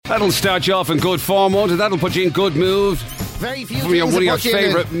That'll start you off in good form, won't it? That'll put you in good mood. Very few From one of your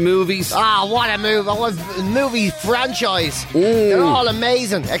favourite movies. Ah, what a movie. What a movie franchise. They're all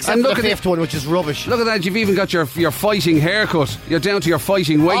amazing, except for the fifth one, which is rubbish. Look at that, you've even got your fighting haircut. You're down to your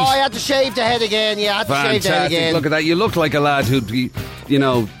fighting weight. Oh, I had to shave the head again. Yeah, I had to shave the head again. Look at that, you look like a lad who'd be,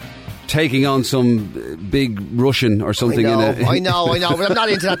 taking on some big Russian or something. I know, but I'm not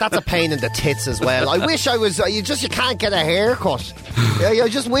into that. That's a pain in the tits as well. I wish I was. You can't get a haircut. I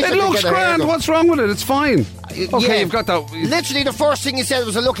just wish I could get a haircut. It looks grand. What's wrong with it? It's fine. Okay, you've got that. Literally, the first thing you said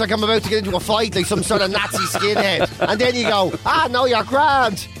was, I look like I'm about to get into a fight, like some sort of Nazi skinhead. And then you go, no, you're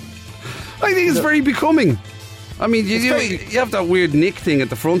grand. I think it's very becoming. I mean, you have that weird nick thing at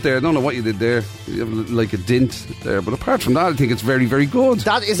the front there. I don't know what you did there. You have like a dent there. But apart from that, I think it's very, very good.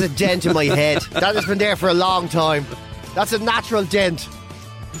 That is a dent in my head. That has been there for a long time. That's a natural dent.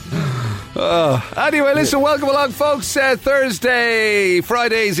 Anyway, listen, welcome along, folks. Thursday,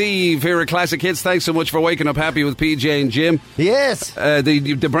 Friday's Eve here at Classic Hits. Thanks so much for waking up happy with PJ and Jim. Yes.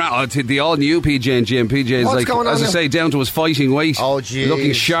 The all-new PJ and Jim. PJ is, what's going on, as I say, down to his fighting weight. Oh, jeez.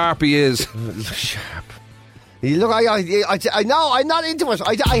 Looking sharp he is. Sharp. Look, I know, I'm not into it.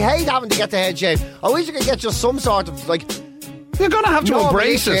 I hate having to get the head shaved. I wish you could get just some sort of, You're going to have to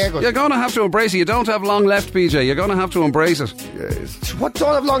embrace it. You're going to have to embrace it. You don't have long left, PJ. You're going to have to embrace it. What,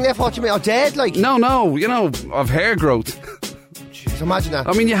 don't have long left? What do you mean? Dead, No, of hair growth. Jeez, imagine that.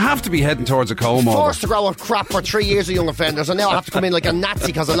 I mean, you have to be heading towards a comb over. Forced to grow up crap for 3 years of young offenders, and now I have to come in like a Nazi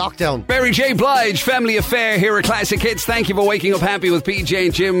because of lockdown. Mary J. Blige, Family Affair here at Classic Hits. Thank you for waking up happy with PJ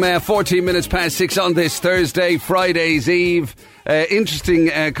and Jim. 14 minutes past 6 on this Thursday, Friday's Eve. Interesting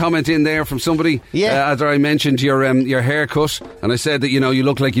comment in there from somebody. Yeah. After I mentioned your haircut, and I said that you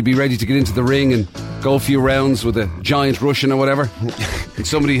look like you'd be ready to get into the ring and go a few rounds with a giant Russian or whatever. And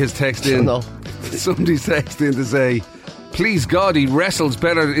somebody has texted in. No. Somebody's texted in to say, please God, he wrestles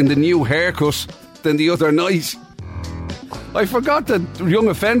better in the new haircut than the other night. I forgot that Young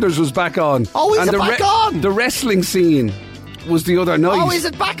Offenders was back on. Oh, is it back on? The wrestling scene was the other night. Oh, is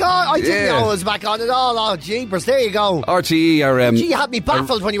it back on? I didn't know it was back on at all. Oh, jeepers, there you go. RTE are... you had me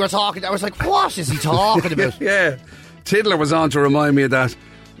baffled when you were talking. I was like, what is he talking about? Yeah. Tiddler was on to remind me of that.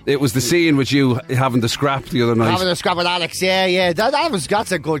 It was the scene with you having the scrap the other night. Having the scrap with Alex, yeah.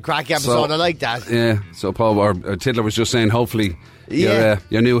 That's a good crack episode. I like that. Yeah. So Paul, or Tiddler was just saying, hopefully your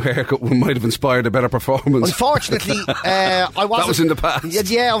new haircut might have inspired a better performance. Unfortunately, I wasn't. That was in the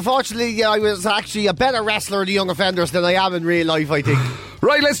past. Yeah, unfortunately, I was actually a better wrestler of the Young Offenders than I am in real life, I think.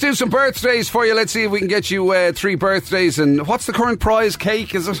 Right, let's do some birthdays for you. Let's see if we can get you 3 birthdays. And what's the current prize?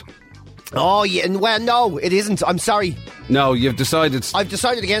 Cake, is it? Oh, yeah. Well, no, it isn't. I'm sorry. No, you've decided. I've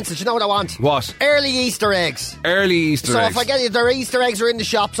decided against it. You know what I want? What? Early Easter eggs. Early Easter eggs. So if I get their Easter eggs are in the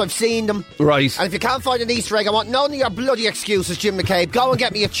shops, I've seen them. Right. And if you can't find an Easter egg, I want none of your bloody excuses, Jim McCabe. Go and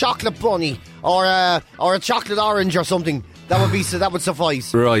get me a chocolate bunny or a chocolate orange or something. That would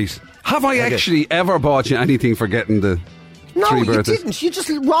suffice. Right. Have I actually ever bought you anything for getting the... No, you didn't. You just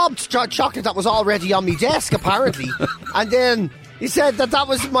robbed chocolate that was already on my desk, apparently. And then you said that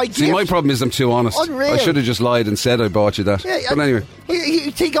was my gift. See, my problem is I'm too honest. Unreal. I should have just lied and said I bought you that. Yeah, but anyway.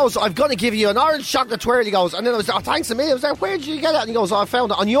 He goes, I'm going to give you an orange chocolate twirl. He goes, and then I was like, thanks a million. I was like, where did you get it? And he goes, I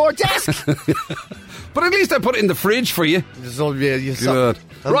found it on your desk. But at least I put it in the fridge for you. Good.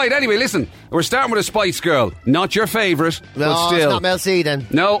 Right, anyway, listen. We're starting with a Spice Girl. Not your favourite, but still. It's not Mel C then.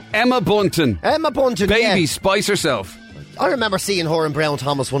 No, Emma Bunton. Baby Spice herself. I remember seeing her in Brown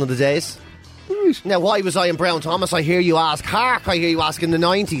Thomas one of the days. Right. Now, why was I in Brown Thomas? I hear you ask. Hark, I hear you ask in the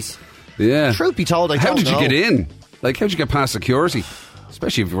 90s. Yeah. Truth be told, How did you get in? Like, how did you get past security?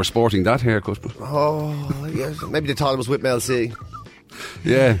 Especially if you were sporting that haircut. Oh, yes. Maybe they thought it was with Mel C.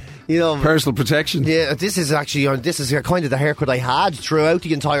 Yeah. Personal protection. Yeah, this is kind of the haircut I had throughout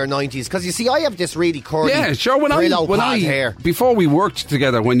the entire 90s. Because you see, I have this really curly, hair. Before we worked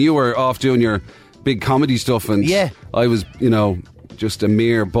together, when you were off doing your big comedy stuff, and I was, just a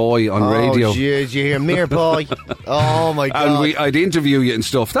mere boy on radio. Oh, you hear, mere boy. Oh, my God. And I'd interview you and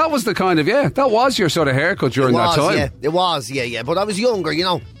stuff. That was the kind of, that was your sort of haircut during that time. Yeah, it was, yeah. But I was younger,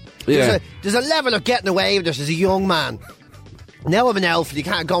 There's a level of getting away with this as a young man. Now I'm an elf and you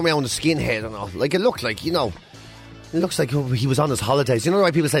can't go around a skinhead and all. Like, it looked like, it looks like he was on his holidays. You know why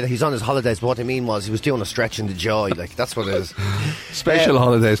people say that he's on his holidays, but what they mean was he was doing a stretch in the joy. Like, that's what it is. Special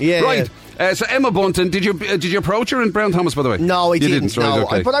holidays. Yeah. Right. So Emma Bunton, did you approach her in Brown Thomas, by the way? No, I didn't. Right, no.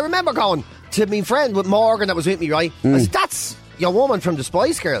 okay. But I remember going to my friend with Morgan that was with me, right? I said, that's your woman from the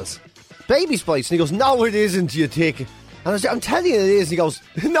Spice Girls. Baby Spice. And he goes, no, it isn't, you take it. And I said, I'm telling you it is. And he goes,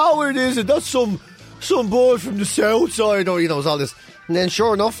 no, it isn't. That's some boy from the south side. Or, it was all this. And then,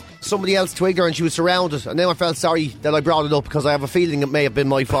 sure enough, somebody else twigged her and she was surrounded. And then I felt sorry that I brought it up because I have a feeling it may have been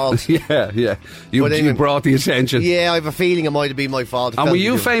my fault. Yeah. You brought the attention. Yeah, I have a feeling it might have been my fault. And were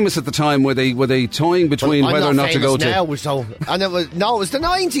you famous at the time? Were they toying between whether or not to go now, to? So, and it was the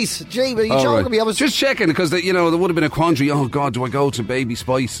 90s. Gee, but you joking me? I was just checking because there would have been a quandary. Oh God, do I go to Baby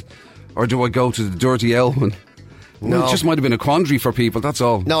Spice or do I go to the Dirty Elwyn? No. It just might have been a quandary for people, that's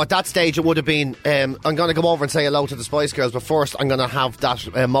all. No, at that stage it would have been, I'm going to come over and say hello to the Spice Girls, but first I'm going to have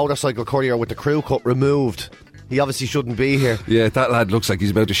that motorcycle courier with the crew cut removed. He obviously shouldn't be here. Yeah, that lad looks like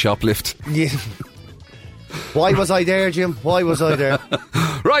he's about to shoplift. Yeah. Why was I there, Jim? Why was I there?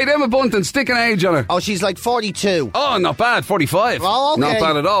 Right, Emma Bunton, stick an age on her. Oh, she's like 42. Oh, not bad, 45. Oh, okay. Not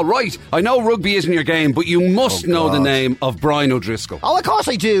bad at all. Right, I know rugby isn't your game, but you must know the name of Brian O'Driscoll. Oh, of course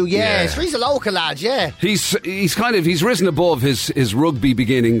I do, yes. Yeah. He's a local lad, yeah. He's risen above his rugby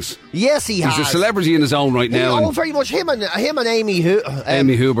beginnings. Yes, he has. He's a celebrity in his own right now. Oh, very much. Him and Amy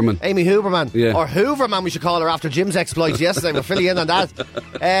Amy Huberman. Amy Huberman. Yeah. Or Hooverman, we should call her after Jim's exploits yesterday. We'll fill you in on that.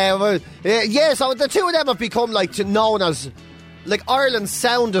 So the two of them have become known as like Ireland's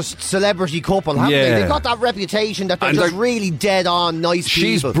soundest celebrity couple, haven't they? They've got that reputation that they're just really dead on nice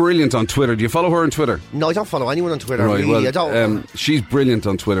she's people. She's brilliant on Twitter. Do you follow her on Twitter? No, I don't follow anyone on Twitter. Right, really. well, I don't. She's brilliant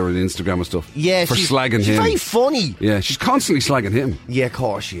on Twitter and Instagram and stuff. Yeah, for slagging him. She's very funny. Yeah, she's constantly slagging him. Yeah, of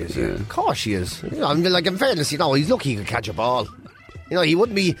course she is. Yeah. Of course she is. In fairness, he's lucky he could catch a ball. He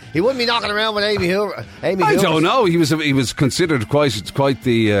wouldn't be knocking around with Amy Hoover. I don't know. He was considered quite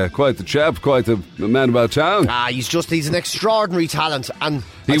the chap, quite the man about town. He's an extraordinary talent, and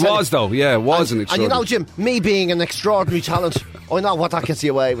he was an extraordinary. And Jim, me being an extraordinary talent, I know what that gets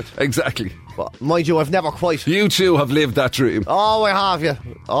you away with. Exactly. But mind you, I've never quite. You too have lived that dream. Oh, I have, yeah.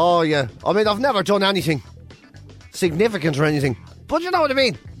 Oh, yeah. I mean, I've never done anything significant or anything, but you know what I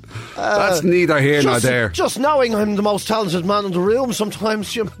mean. That's neither here nor there. Just knowing I'm the most talented man in the room sometimes,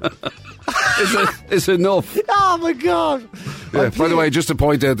 Jim. Is enough. Oh my God. Yeah, by the way, just to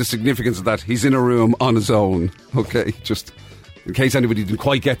point out the significance of that, he's in a room on his own. Okay, just in case anybody didn't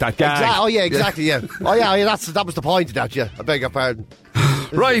quite get that gag. Oh yeah, exactly, yeah. Oh yeah, that was the point of that, yeah. I beg your pardon.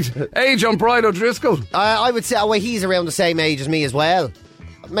 Right, age on Brian O'Driscoll. I would say, he's around the same age as me as well.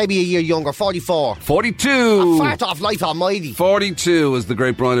 Maybe a year younger, 44. 42. Fart off life almighty. 42 is the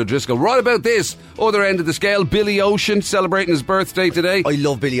great Brian O'Driscoll. Right about this other end of the scale, Billy Ocean celebrating his birthday today. I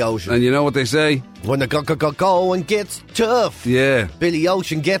love Billy Ocean. And you know what they say? When the going gets tough. Yeah. Billy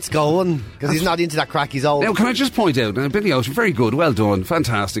Ocean gets going. Because he's not into that crack, he's old. Now, can I just point out, Billy Ocean, very good, well done,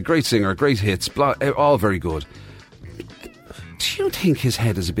 fantastic, great singer, great hits, all very good. Do you think his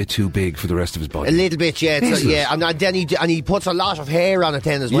head is a bit too big for the rest of his body? A little bit, yeah. And then he puts a lot of hair on it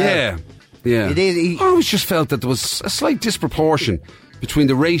then as well. Yeah. It is. I always just felt that there was a slight disproportion between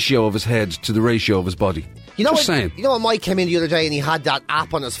the ratio of his head to the ratio of his body. Saying. You know when Mike came in the other day and he had that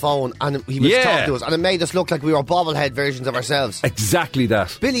app on his phone and he was talking to us and it made us look like we were bobblehead versions of ourselves. Exactly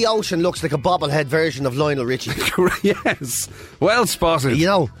that. Billy Ocean looks like a bobblehead version of Lionel Richie. Yes. Well spotted.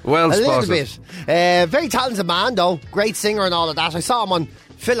 Well spotted. A little bit. Very talented man though. Great singer and all of that. I saw him on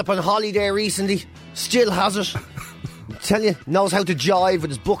Philip and Holly there recently. Still has it. Tell you, knows how to jive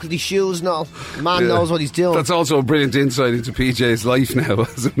with his buckledy shoes and all. Man knows what he's doing. That's also a brilliant insight into PJ's life now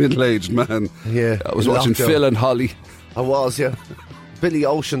as a middle-aged man. Yeah. I was watching Phil and Holly. I was, yeah. Billy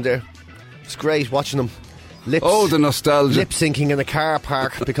Ocean there. It's great watching him. The nostalgia. Lip syncing in a car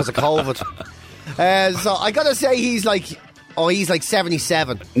park because of COVID. So I gotta say he's like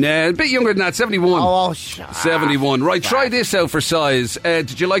 77. Nah, a bit younger than that, 71. 71. Right, try this out for size.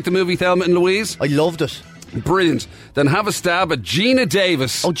 Did you like the movie Thelma and Louise? I loved it. Brilliant. Then have a stab at Geena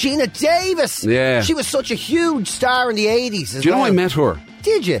Davis. Oh, Geena Davis! Yeah. She was such a huge star in the 80s as Do you know I met her?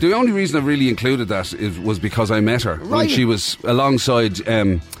 Did you? The only reason I really included that was because I met her when she was alongside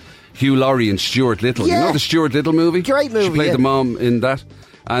Hugh Laurie and Stuart Little. Yeah. You know the Stuart Little movie? Great movie, She played the mom in that.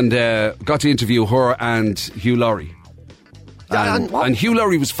 And got to interview her and Hugh Laurie. And Hugh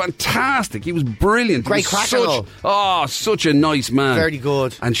Laurie was fantastic. He was brilliant. Great cracker. Such a nice man. Very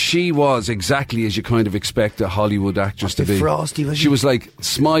good. And she was exactly as you kind of expect a Hollywood actress to be. Frosty, was she was like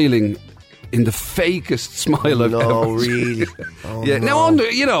smiling in the fakest smile I've ever seen. Really? Yeah. No.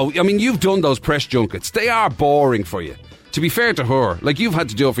 Now, you've done those press junkets. They are boring for you. To be fair to her, like you've had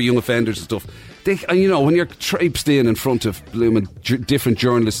to do it for young offenders and stuff. When you're traipsed in front of blooming different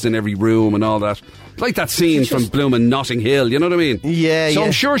journalists in every room and all that, like that scene from blooming Notting Hill, you know what I mean? Yeah. So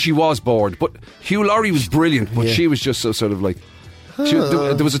I'm sure she was bored, but Hugh Laurie was brilliant, but she was just so sort of like,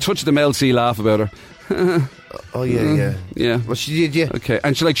 there was a touch of the Mel C laugh about her. Oh, yeah. Yeah. Well, she did, yeah. Okay,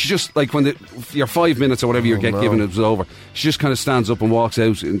 and she just, like, when your 5 minutes or whatever you get given is over, she just kind of stands up and walks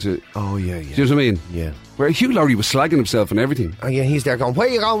out into... Oh, yeah. Do you know what I mean? Yeah. Where Hugh Laurie was slagging himself and everything. Oh, yeah, he's there going, where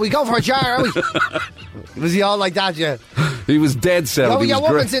are you going? We go for a jar, are we? Was he all like that, yeah? He was dead set. Oh, your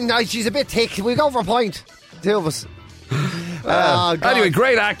woman's in, she's a bit thick. We go for a pint. Two of us. Anyway,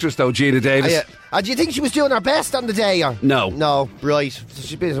 great actress, though, Gina Davis. Do you think she was doing her best on the day? Or? No, right.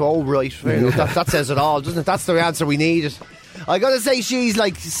 She's been right. Fair enough. That says it all, doesn't it? That's the answer we needed. I gotta say she's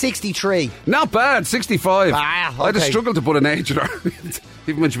like 63. Not bad, 65. Okay. I'd have struggled to put an age on her,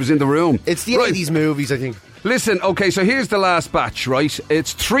 even when she was in the room. It's the 80s movies, I think. Listen, okay, so here's the last batch, right?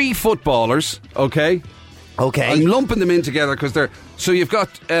 It's 3 footballers, okay? Okay. I'm lumping them in together because they're... So you've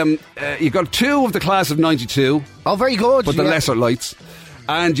got 2 of the class of 92. Oh, very good. But the lesser lights.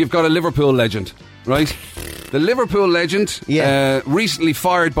 And you've got a Liverpool legend, right? The Liverpool legend, recently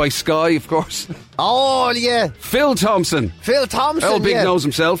fired by Sky, of course. Oh, yeah. Phil Thompson. Old Big knows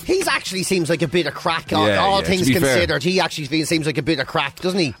himself. He actually seems like a bit of crack, all things considered. Fair. He actually seems like a bit of crack,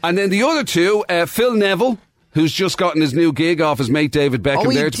 doesn't he? And then the other 2, Phil Neville, who's just gotten his new gig off his mate David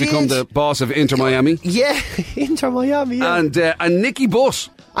Beckham to become the boss of Inter Miami. Yeah, Inter Miami, yeah. And Nicky Butt.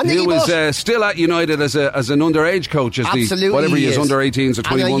 Who was still at United as an underage coach, whatever he is, under 18s or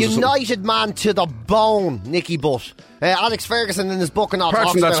 21s. And a United man to the bone, Nicky Butt. Alex Ferguson in his book and all.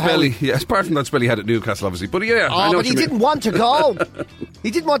 Apart from that spell, he had at Newcastle, obviously. But but he didn't want to go.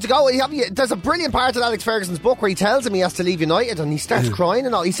 He didn't want to go. There's a brilliant part of Alex Ferguson's book where he tells him he has to leave United, and he starts crying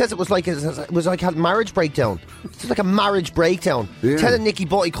and all. He says it was like a marriage breakdown. It's like a marriage breakdown. Yeah. Telling Nicky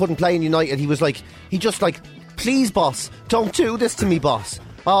Butt he couldn't play in United, he just please, boss, don't do this to me, boss.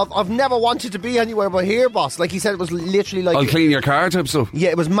 I've never wanted to be anywhere but here, boss. Like he said, it was literally like... I'll clean your car type stuff. Yeah,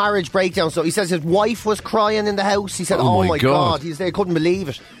 it was marriage breakdown. So he says his wife was crying in the house. He said, oh my God. He's there, he couldn't believe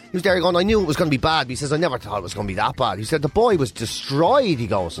it. He was there going, I knew it was going to be bad. But he says, I never thought it was going to be that bad. He said, the boy was destroyed, he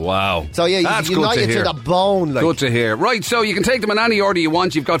goes. Wow. So yeah, that's he's United to the bone. Good to hear. Right, so you can take them in any order you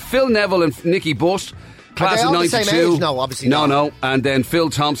want. You've got Phil Neville and Nicky Butt. Class of 92. The same age? No, obviously not. No. And then Phil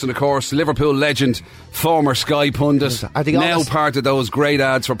Thompson, of course, Liverpool legend, former Sky pundit, now part of those great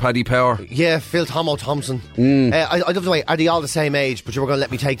ads for Paddy Power. Yeah, Phil Thompson. I love the way, are they all the same age? But you were going to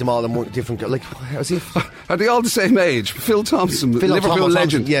let me take them all in one different... Are they all the same age? Phil Thompson, Liverpool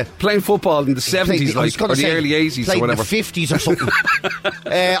legend, playing football in the 70s, or the early 80s or whatever. In the 50s or something.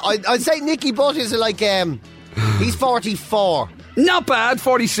 I'd say Nicky Butt is he's 44. Not bad,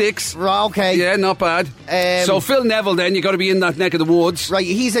 46. Okay. Yeah, not bad. So Phil Neville then, you got to be in that neck of the woods. Right,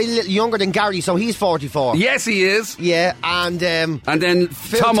 he's a little younger than Gary, so he's 44. Yes, he is. Yeah, and then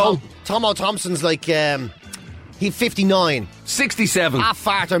Tomo Thompson's he's 59. 67.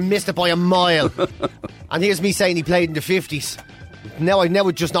 Farter missed it by a mile. And here's me saying he played in the 50s. Now I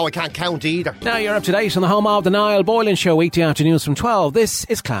just know I can't count either. Now you're up to date on the home of the Niall Boylan Show, weekday afternoons from 12. This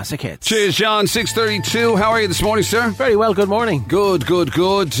is Classic Hits. Cheers, John. 6:32. How are you this morning, sir? Very well, good morning. Good.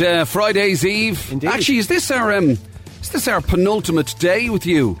 Friday's Eve. Indeed. Actually, is this our penultimate day with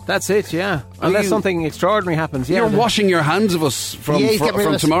you? That's it, yeah. Unless something extraordinary happens. Yeah, you're washing your hands of us from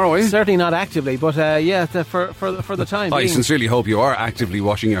tomorrow, eh? Certainly not actively, but for the time being. I sincerely hope you are actively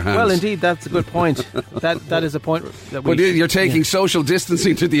washing your hands. Well, indeed, that's a good point. that is a point that we... But you're taking social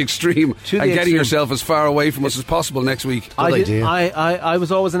distancing to the extreme getting yourself as far away from us as possible next week. I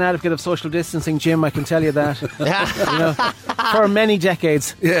was always an advocate of social distancing, Jim, I can tell you that. For many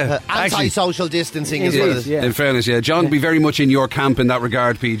decades. Yeah. Anti-social distancing as well. Yeah. In fairness, yeah. John would be very much in your camp in that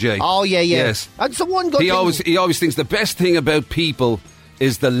regard, PJ. Oh, yeah. Yes. And so one good thing... He always thinks the best thing about people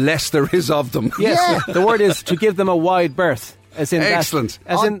is the less there is of them. Yes, the word is to give them a wide berth. As in excellent.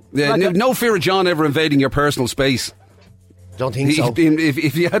 No fear of John ever invading your personal space. Don't think so.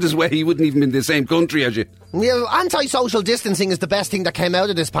 If he had his way, he wouldn't even be in the same country as you. Yeah, anti-social distancing is the best thing that came out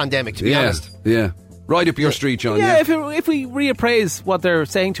of this pandemic, to be honest. Yeah. Right up your street, John. Yeah, if we reappraise what they're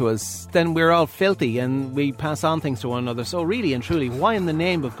saying to us, then we're all filthy and we pass on things to one another. So really and truly, why in the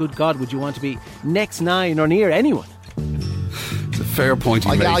name of good God would you want to be next, nigh or near anyone? It's a fair point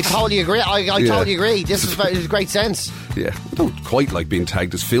you make. I totally agree. I totally agree. This is great sense. Yeah, I don't quite like being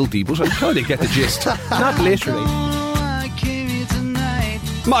tagged as filthy, but I kind of get the gist. Not literally.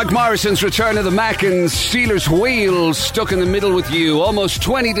 Mike Morrison's Return of the Mac and Steelers Wheels stuck in the middle with you. Almost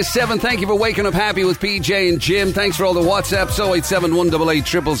 20 to 7. Thank you for waking up happy with PJ and Jim. Thanks for all the WhatsApps. 087 188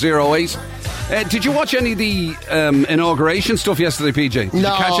 0008. Did you watch any of the inauguration stuff yesterday, PJ? Did you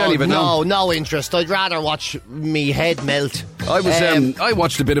catch any of it? No interest. I'd rather watch me head melt. I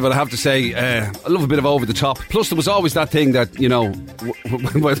watched a bit of it, I have to say. I love a bit of over the top. Plus there was always that thing that,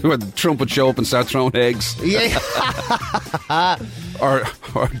 when Trump would show up and start throwing eggs. Yeah.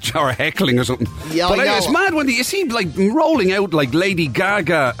 or heckling or something. Yeah, but I know. It's mad when you see like rolling out like Lady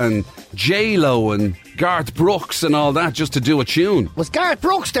Gaga and J-Lo and Garth Brooks and all that just to do a tune. Was Garth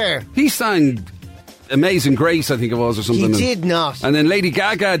Brooks there? He sang Amazing Grace, I think it was, or something. He did not. And then Lady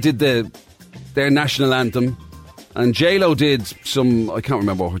Gaga did their national anthem. And J-Lo did some... I can't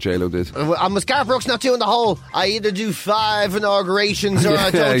remember what J-Lo did. And was Garth Brooks not doing the whole, I either do 5 inaugurations or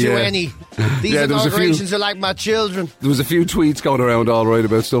I don't do any. These inaugurations are like my children. There was a few tweets going around all right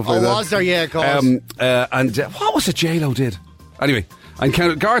about stuff like that. Oh, was there? Yeah, of course. And what was it J-Lo did? Anyway, and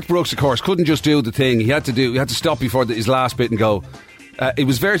Garth Brooks, of course, couldn't just do the thing. He had to stop before his last bit and go...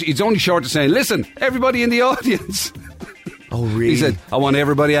 it's only short of saying, listen, everybody in the audience. Oh, really? He said, I want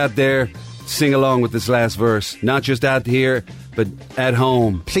everybody out there sing along with this last verse. Not just out here, but at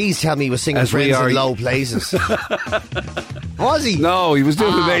home. Please tell me he was singing Friends in Low Places. Was he? No, he was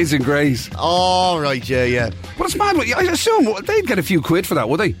doing Amazing Grace. Oh, right, yeah. But it's mad. I assume they'd get a few quid for that,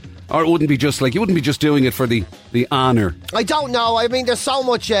 would they? Or it wouldn't be just like, you wouldn't be just doing it for the honour. I don't know. I mean, there's so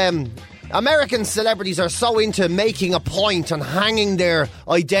much... American celebrities are so into making a point and hanging their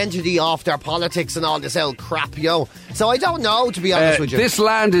identity off their politics and all this old crap, So I don't know, to be honest with you. This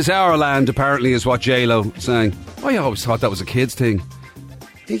land is our land, apparently, is what J-Lo sang. I always thought that was a kid's thing.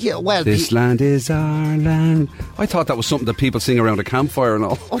 Well, this land is our land. I thought that was something that people sing around a campfire and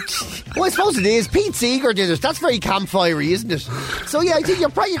all. Well, I suppose it is. Pete Seeger did it. That's very campfirey, isn't it? So yeah, I think you're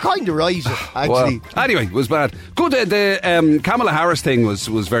kind of right, actually. Well, anyway, it was bad. Good. The Kamala Harris thing was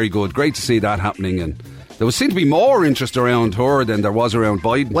very good. Great to see that happening, and there seemed to be more interest around her than there was around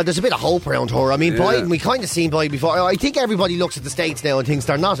Biden. Well, there's a bit of hope around her. I mean, Biden, we kind of seen Biden before. I think everybody looks at the States now and thinks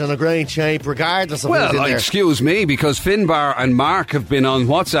they're not in a great shape, regardless of who's in there. Excuse me, because Finbar and Mark have been on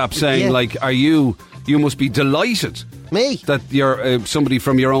WhatsApp saying, you must be delighted. Me? That you're somebody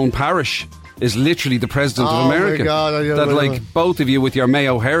from your own parish is literally the president of America. Oh, my God. That, both of you with your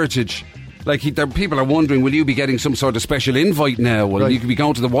Mayo heritage... people are wondering, will you be getting some sort of special invite now? Will you be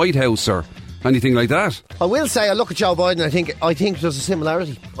going to the White House or... anything like that? I will say, I look at Joe Biden, I think there's a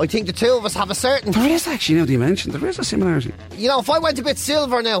similarity. I think the two of us have a certain... There is actually, now that you mentioned, there is a similarity. If I went a bit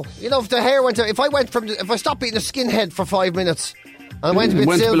silver now, if the hair went... If I stopped being a skinhead for 5 minutes and I went a bit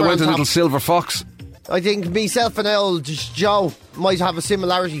silver... Went a little silver fox. I think myself and old Joe might have a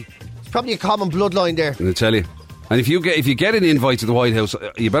similarity. It's probably a common bloodline there. And I tell you. And if you get an invite to the White House,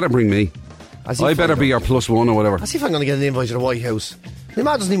 you better bring me. I better be your +1 or whatever. I'll see if I'm going to get an invite to the White House. My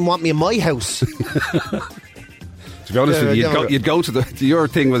man doesn't even want me in my house. To be honest with you, you'd go to your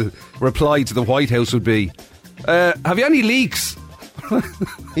thing with reply to the White House would be, have you any leaks?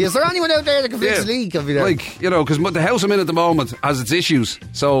 Is there anyone out there that can fix a leak? Because the house I'm in at the moment has its issues.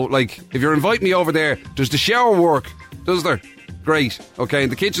 So, if you're inviting me over there, does the shower work? Does there? Great. Okay,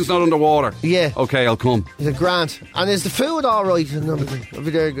 and the kitchen's not underwater? Yeah. Okay, I'll come. Is it grand? And is the food all right? I'll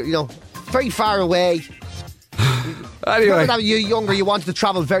be there, very far away. Anyway, when you were younger, you wanted to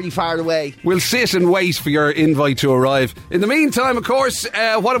travel very far away. We'll sit and wait for your invite to arrive. In the meantime, of course,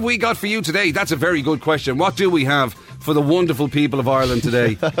 what have we got for you today? That's a very good question. What do we have for the wonderful people of Ireland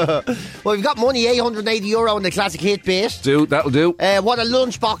today? Well, we've got money, €880 in the classic hit bit. That'll do. What a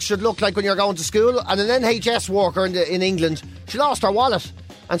lunchbox should look like when you're going to school. And an NHS worker in England, she lost her wallet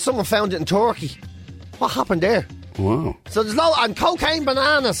and someone found it in Turkey. What happened there? Wow. So there's and cocaine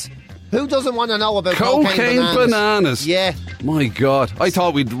bananas. Who doesn't want to know about cocaine bananas? Yeah. My God. I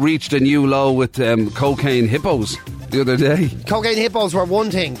thought we'd reached a new low with cocaine hippos the other day. Cocaine hippos were one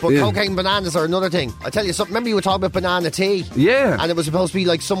thing, but cocaine bananas are another thing. I tell you something, remember you were talking about banana tea? Yeah. And it was supposed to be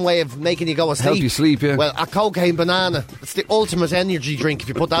like some way of making you go asleep. Help you sleep, yeah. Well, a cocaine banana, it's the ultimate energy drink if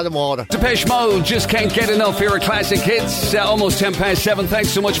you put that in water. Depeche Mode, just can't get enough here at Classic Hits. Almost 7:10. Thanks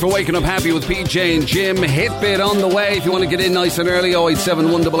so much for waking up happy with PJ and Jim. Hitbit on the way if you want to get in nice and early. 087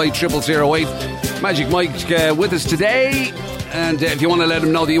 188 0008. Magic Mike with us today. And if you want to let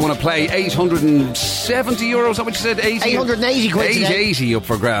him know that you want to play, €870, is that what you said? 880 quid 880 up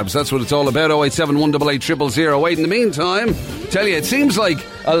for grabs. That's what it's all about. 087 188 0008. In the meantime, tell you, it seems like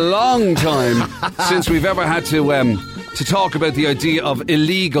a long time since we've ever had to talk about the idea of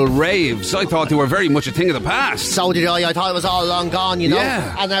illegal raves. I thought they were very much a thing of the past. So did I. I thought it was all long gone,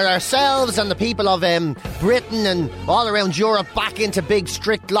 Yeah. And ourselves and the people of Britain and all around Europe back into big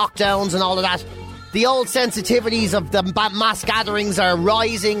strict lockdowns and all of that. The old sensitivities of the mass gatherings are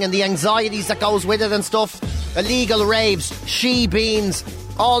rising and the anxieties that goes with it and stuff. Illegal raves, she-beans,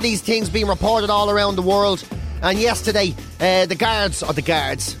 all these things being reported all around the world. And yesterday, the guards,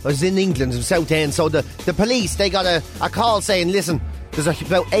 I was in England, in South End, so the police, they got a call saying, listen, there's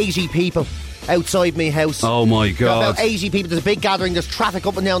about 80 people outside my house. Oh my God. About 80 people, there's a big gathering, there's traffic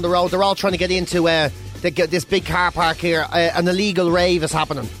up and down the road, they're all trying to get into they get this big car park here. An illegal rave is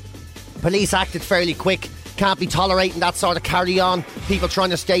happening. Police acted fairly quick. Can't be tolerating that sort of carry on. People trying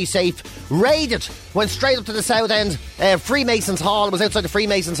to stay safe. Raided. Went straight up to the south end. Freemasons Hall. It was outside the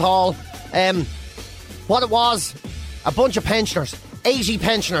Freemasons Hall. What it was, a bunch of pensioners. 80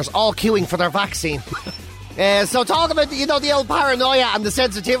 pensioners all queuing for their vaccine. So talk about, the old paranoia and the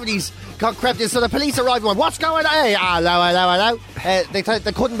sensitivities got crept in. So the police arrived and went, what's going on? Hey, hello. They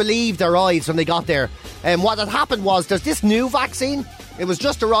couldn't believe their eyes when they got there. What had happened was, there's this new vaccine. It was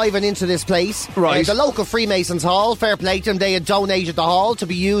just arriving into this place. Right. The local Freemasons Hall, fair play to them, they had donated the hall to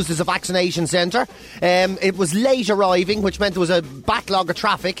be used as a vaccination centre. It was late arriving, which meant there was a backlog of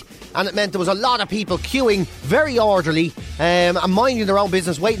traffic, and it meant there was a lot of people queuing, very orderly, and minding their own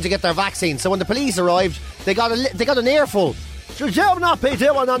business, waiting to get their vaccine. So when the police arrived, they got an earful. Should you not be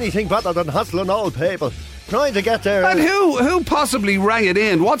doing anything better than hassling old people? Trying to get there. And who possibly rang it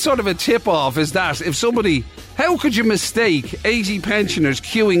in? What sort of a tip-off is that? If somebody... How could you mistake 80 pensioners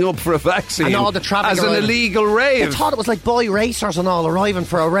queuing up for a vaccine and all the traffic as an illegal rave? I thought it was like boy racers and all arriving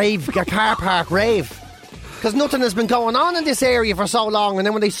for a rave, a car park rave. Because nothing has been going on in this area for so long, and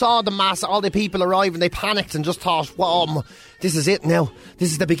then when they saw the mass, all the people arriving, they panicked and just thought, "Whoa, this is it now.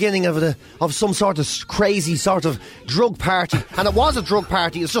 This is the beginning of some sort of crazy sort of drug party." And it was a drug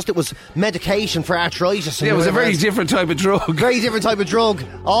party. It's just it was medication for arthritis. Yeah, it was a very different type of drug. Very different type of drug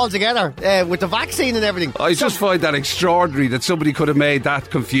altogether, with the vaccine and everything. I just find that extraordinary that somebody could have made that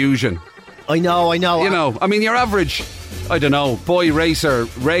confusion. I know. I mean, your average, I don't know, boy racer,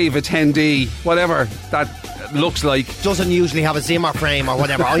 rave attendee, whatever that looks like, doesn't usually have a Zimmer frame or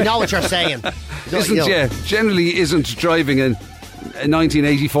whatever. I know what you're saying. Generally isn't driving a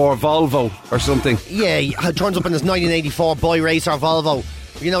 1984 Volvo or something. Yeah, he turns up in his 1984 boy racer Volvo.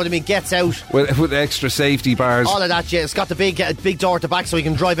 You know what I mean? Gets out with extra safety bars. All of that, yeah. It's got the big door at the back so he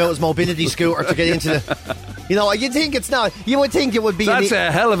can drive out his mobility scooter to get into the... you'd think it's not... You would think it would be... That's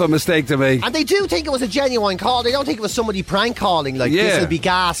a hell of a mistake to make. And they do think it was a genuine call. They don't think it was somebody prank calling, like, this will be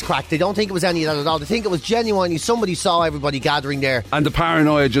gas cracked. They don't think it was any of that at all. They think it was genuinely somebody saw everybody gathering there. And the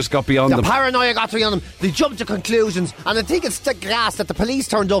paranoia just got beyond them. The paranoia got beyond them. They jumped to conclusions. And I think it's the gas that the police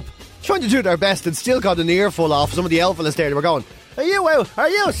turned up, trying to do their best, and still got an earful off some of the elf fellas there. They were going... Are you out? Are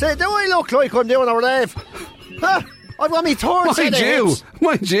you? Say, do I look like I'm doing a rave? Huh? I've got me thorns in the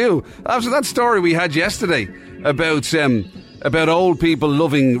Mind you, after that story we had yesterday about old people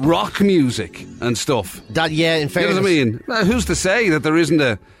loving rock music and stuff. That, yeah, in fairness. You know what I mean? Who's to say that there isn't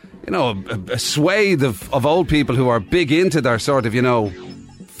a swathe of old people who are big into their sort of,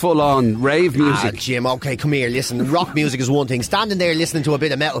 full-on rave music. Jim, okay, come here, listen, rock music is one thing. Standing there listening to a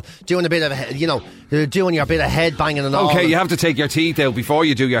bit of metal, doing a bit of, doing your bit of head banging and all. Okay, you have to take your teeth out before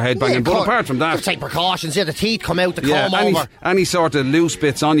you do your head banging, but apart from that... You have to take precautions, the teeth come out, comb over. Any sort of loose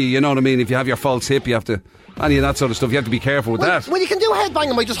bits on you, you know what I mean? If you have your false hip, you have to... Any of that sort of stuff, you have to be careful with that. Well, you can do head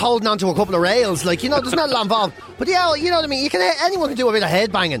banging by just holding onto a couple of rails, there's not a lot involved. But yeah, you know what I mean? Anyone can do a bit of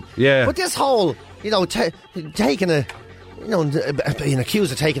head banging. Yeah. But this whole, taking a... being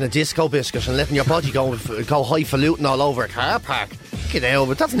accused of taking a disco biscuit and letting your body go highfalutin all over a car park. Get out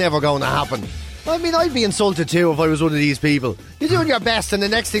of it. That's never going to happen. I mean, I'd be insulted too if I was one of these people. You're doing your best, and the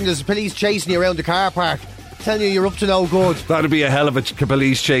next thing there's police chasing you around the car park, telling you you're up to no good. That'd be a hell of a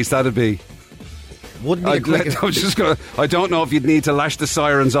police chase. That'd be. Wouldn't be I don't know if you'd need to lash the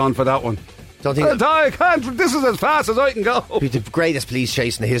sirens on for that one. Don't think I can't. This is as fast as I can go. It'd be the greatest police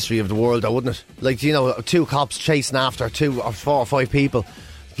chase in the history of the world, though, wouldn't it? Like, two cops chasing after 2 or 4 or 5 people,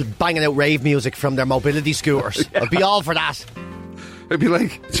 banging out rave music from their mobility scooters. Yeah. I'd be all for that. It'd be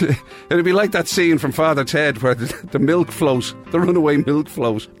like that scene from Father Ted where the milk float, the runaway milk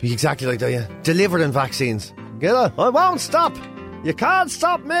float. Be exactly like that, yeah. Delivering vaccines. I won't stop. You can't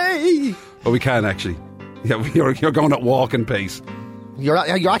stop me. But we can actually. Yeah, you're going at walking pace. You're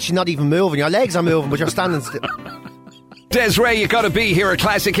actually not even moving. Your legs are moving, but you're standing still. Des'ree, you gotta be here at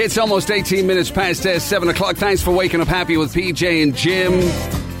Classic Hits. Almost 18 minutes past 7 o'clock. Thanks for waking up happy with PJ and Jim.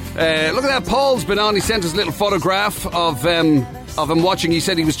 Look at that. Paul's been on. He sent us a little photograph of him watching. He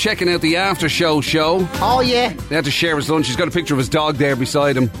said he was checking out the after show. Oh, yeah. They had to share his lunch. He's got a picture of his dog there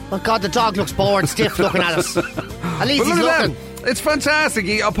beside him. Oh, God, the dog looks bored, stiff looking at us. At least he's looking. It's fantastic.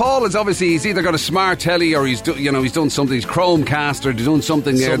 Paul is he's either got a smart telly or he's done something. He's Chromecast or doing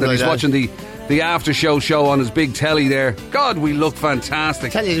something there that he's watching the after show on his big telly there. God, we look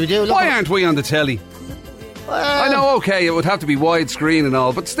fantastic. Tell you we do. Why aren't we on the telly? I know, okay, it would have to be widescreen and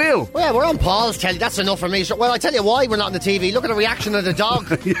all, but still. Well, we're on Paul's telly. That's enough for me. Well, I tell you why we're not on the TV. Look at the reaction of the dog.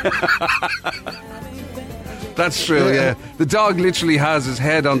 That's true, yeah. The dog literally has his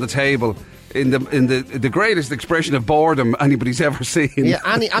head on the table. in the greatest expression of boredom anybody's ever seen. Yeah,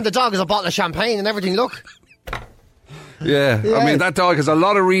 and the dog has a bottle of champagne and everything, look. Yeah, I mean, that dog has a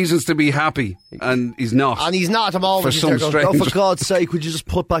lot of reasons to be happy, and he's not. And he's not at the moment. For some strange... Oh, for God's sake, would you just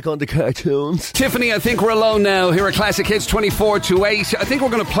put back on the cartoons? Tiffany, I think we're alone now. Here are Classic Hits 24 to 8. I think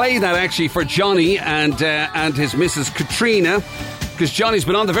we're going to play that, actually, for Johnny and his Mrs. Katrina, because Johnny's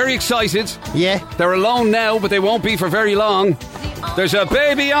been on. They're very excited. Yeah. They're alone now, but they won't be for very long. There's a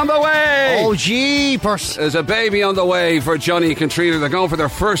baby on the way! Oh, jeepers. There's a baby on the way for Johnny and Katrina. They're going for their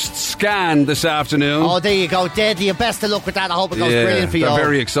first scan this afternoon. Oh, there you go. Deadly. Best of luck with that. I hope it goes brilliant for you. They're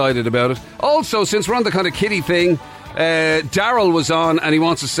very excited about it. Also, since we're on the kind of kiddie thing, Daryl was on and he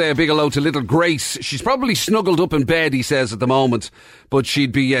wants to say a big hello to little Grace. She's probably snuggled up in bed, he says, at the moment, but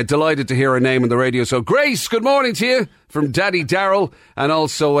she'd be delighted to hear her name on the radio. So, Grace, good morning to you from Daddy Daryl, and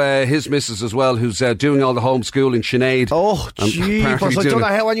also his missus as well, who's doing all the homeschooling, Sinead. Oh, jeepers, I don't know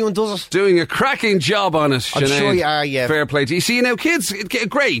how anyone does it. Doing a cracking job on it, Sinead. I'm sure you are, yeah. Fair play to you. See, now, kids,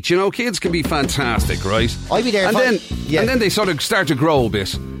 great, you know, kids can be fantastic, right? I'll be there. And then they sort of start to grow a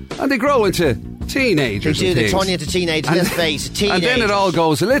bit, and they grow into teenagers. They do, they turn into teenagers, let's face it, teenagers. And then it all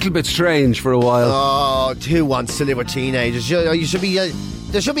goes a little bit strange for a while. Oh, who wants to live with teenagers? You should be...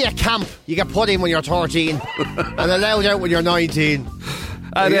 there should be a camp you get put in when you're 13 and allowed out when you're 19.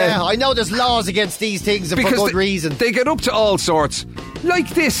 And, I know there's laws against these things and for good reason. They get up to all sorts, like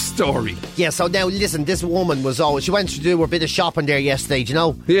this story. Yeah, so now listen, this woman she went to do her bit of shopping there yesterday, do you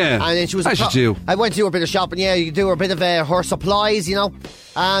know? Yeah, and then she was I went to do her bit of shopping, yeah, you do her bit of her supplies, you know.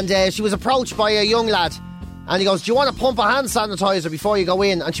 And she was approached by a young lad. And he goes, do you want a pump of hand sanitizer before you go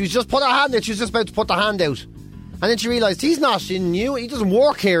in? And she was just put her hand in, she was just about to put the hand out. And then she realised he's not new. He doesn't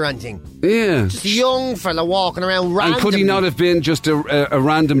work here or anything. Yeah. Just a young fella walking around randomly. And could he not have been just a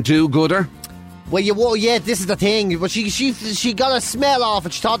random do-gooder? Well, yeah, this is the thing. But she got a smell off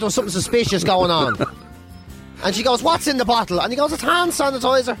it. She thought there was something suspicious going on. And she goes, what's in the bottle? And he goes, it's hand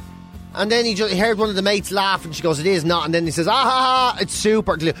sanitizer. And then he heard one of the mates laugh, and she goes, it is not. And then he says, it's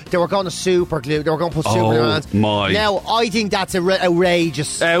super glue. They were going to super glue. They were going to put super glue on hands. My. Now, I think that's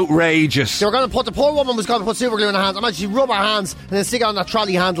outrageous. Outrageous. They were going to put, the poor woman was going to put super glue in her hands. Imagine she'd rub her hands and then stick it on that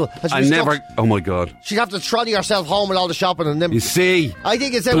trolley handle. Oh my God. She'd have to trolley herself home with all the shopping and them. You see? I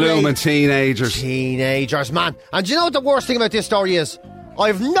think it's outrageous. Blooming teenagers. Teenagers, man. And do you know what the worst thing about this story is? I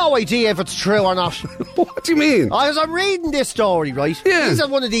have no idea if it's true or not. What do you mean? As I'm reading this story, right? Yeah. These are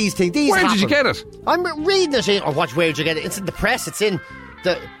one of these things. Where did you get it? I'm reading it. Where did you get it? It's in the press. It's in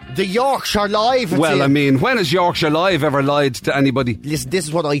the Yorkshire Live. Well, I mean, when has Yorkshire Live ever lied to anybody? Listen, this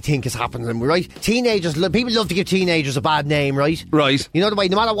is what I think is happening, right? Teenagers, people love to give teenagers a bad name, right? Right. You know the way,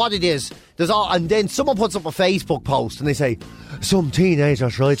 no matter what it is, and then someone puts up a Facebook post and they say, some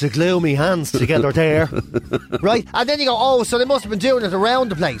teenagers tried to glue me hands together there. Right? And then you go, so they must have been doing it around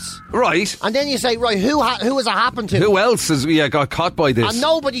the place. Right. And then you say, right, who has it happened to? Who else has got caught by this? And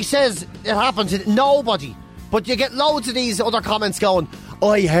nobody says it happened to nobody. But you get loads of these other comments going,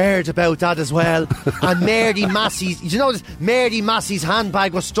 I heard about that as well. And Mary Massey's, you know this? Mary Massey's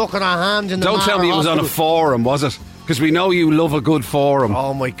handbag was stuck in her hand in the Don't tell me it was on a forum, was it? Because we know you love a good forum.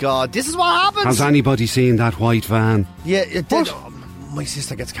 Oh my God, this is what happens. Has anybody seen that white van? Yeah, it did. Oh, my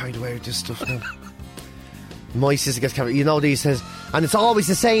sister gets carried away with this stuff now. My sister gets carried, you know, these says, and it's always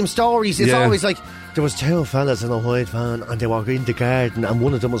the same stories. It's always like, there was two fellas in a white van and they were in the garden and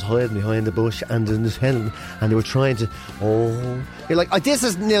one of them was hiding behind the bush and they were trying to, you're like,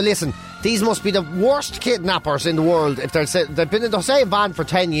 listen, these must be the worst kidnappers in the world if they've been in the same van for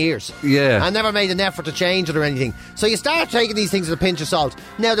 10 years. Yeah. And never made an effort to change it or anything. So you start taking these things with a pinch of salt.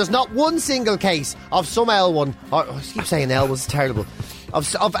 Now, there's not one single case of some L1, or I keep saying L was terrible,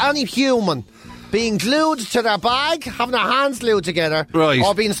 of any human being glued to their bag, having their hands glued together, right,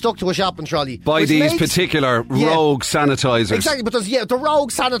 or being stuck to a shopping trolley. By these particular rogue sanitisers. Exactly, but there's the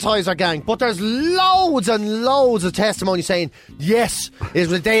rogue sanitiser gang. But there's loads and loads of testimony saying, yes,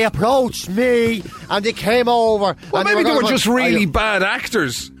 they approached me and they came over. Well, maybe they were just really bad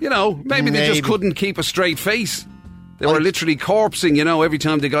actors. You know, maybe they just couldn't keep a straight face. They were literally corpsing, you know, every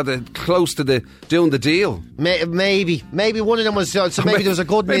time they got close to doing the deal. Maybe one of them was. So maybe there was a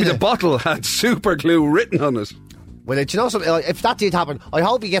good. Maybe the bottle had super glue written on it. Well, do you know something? If that did happen, I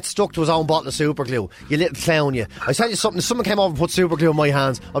hope he gets stuck to his own bottle of super glue. You little clown, you! I tell you something. If someone came over and put super glue in my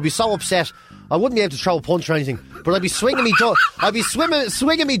hands, I'd be so upset. I wouldn't be able to throw a punch or anything. But I'd be swinging me. I'd be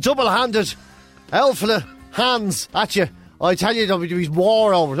swinging me double-handed, elf hands at you. I tell you, there'll be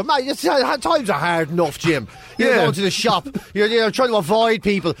war over them. Man, times are hard enough, Jim. You're going to the shop. You're trying to avoid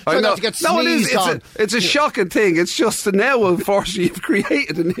people. Trying not to get sneezed on. It's a shocking thing. It's just that now, unfortunately, you've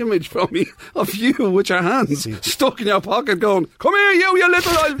created an image from me of you with your hands stuck in your pocket going, come here, you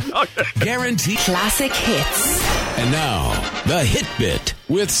little... Guaranteed classic hits. And now, the Hit Bit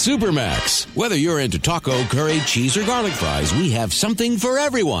with Supermax. Whether you're into taco, curry, cheese, or garlic fries, we have something for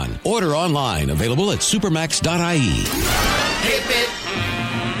everyone. Order online. Available at supermax.ie. Hit Bit.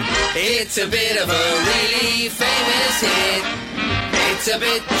 It's a bit of a really famous hit. It's a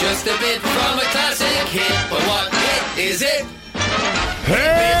bit, just a bit from a classic hit. But what hit is it?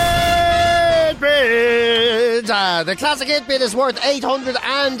 Hit Bit! The classic Hit Bit is worth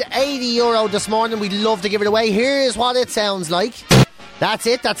 €880 this morning. We'd love to give it away. Here's what it sounds like. That's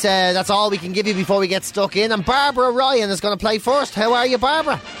it. That's all we can give you before we get stuck in. And Barbara Ryan is going to play first. How are you,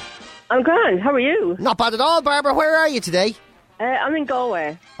 Barbara? I'm grand. How are you? Not bad at all, Barbara. Where are you today? I'm in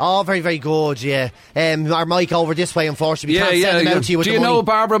Galway. Oh, very, very good, yeah. Our Mike over this way, unfortunately. We can't send him out to you with Do you know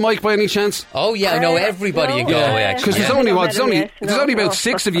Barbara, Mike, by any chance? Oh, yeah, I know everybody in Galway, actually. Because there's only about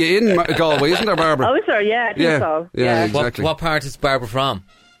 6 of you in Galway, isn't there, Barbara? Oh, sorry, yeah, I think so. Yeah, exactly. What part is Barbara from?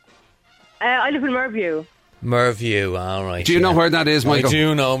 I live in Merview. Merview, all right. Do you know where that is, Michael? I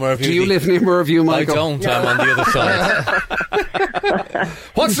do know Merview. Do you live near Merview, Michael? I don't. I'm on the other side.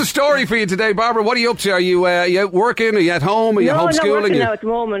 What's the story for you today, Barbara? What are you up to? Are you out working? Are you at home? Are you homeschooling? No, I'm working now at the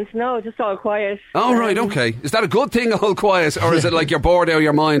moment. No, just all quiet. Oh, right, okay. Is that a good thing, all quiet? Or is it like you're bored out of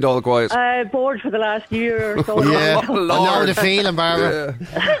your mind, all quiet? Bored for the last year or so. Yeah, oh, Lord. I know the feeling, Barbara.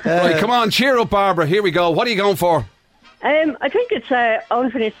 Right, come on, cheer up, Barbara. Here we go. What are you going for? I think it's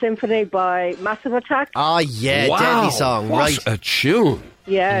Unfinished Symphony by Massive Attack. Oh, yeah, wow, deadly song. What right. a tune.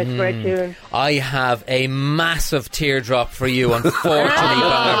 Yeah, it's a great tune. I have a massive teardrop for you. Unfortunately,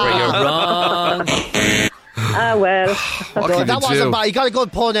 Barbara, you're wrong. Well. That wasn't bad. You got a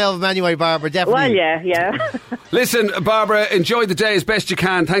good pun out of him anyway, Barbara, definitely. Well, yeah. Listen, Barbara, enjoy the day as best you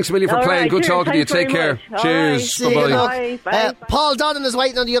can. Thanks a million for all playing. Right, Good cheers, talking to you. Take care. Much. Cheers. Right. Bye-bye. Bye. Paul Donnan is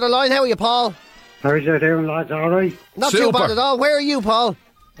waiting on the other line. How are you, Paul? How's you doing, lads? All right? Not Super. too bad at all. Where are you, Paul?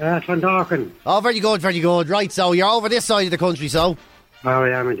 Clondalkin. Oh, very good, very good. Right, so you're over this side of the country, so? Oh, I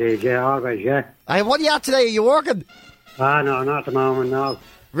am indeed, yeah, always, yeah. What are you at today? Are you working? No, not at the moment, no.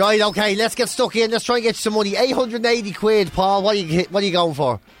 Right, okay, let's get stuck in. Let's try and get you some money. 880 quid, Paul. What are you going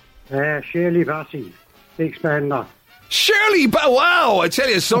for? Shirley Bassey, big spender. Shirley, wow, I tell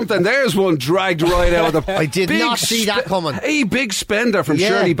you something, there's one dragged right out of the... I did not see that coming. A big spender from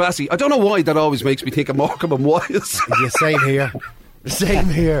Shirley Bassey. I don't know why that always makes me think of Morecambe and Wise. Yeah, same here. Same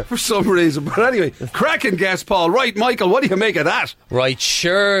here. For some reason. But anyway, cracking guess, Paul. Right, Michael, what do you make of that? Right,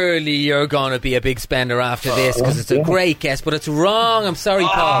 surely you're going to be a big spender after this because it's a great guess, but it's wrong. I'm sorry,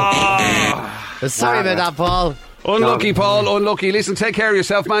 Paul. Sorry about that, Paul. Unlucky, Paul, unlucky. Listen, take care of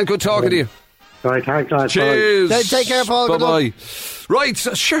yourself, man. Good talking to you. Right, thanks, lads. Cheers. Take care, Paul. Bye-bye. Right,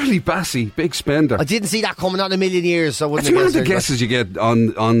 so Shirley Bassey, big spender. I didn't see that coming, not in a million years. So it's one of the guesses you get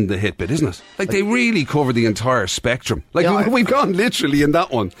on the hit bit, isn't it? Like they really cover the entire spectrum. Like we've gone literally in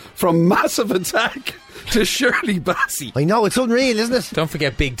that one from Massive Attack to Shirley Bassey. I know, it's unreal, isn't it? Don't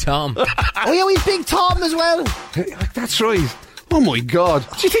forget Big Tom. Oh yeah, he's Big Tom as well. That's right. Oh my God.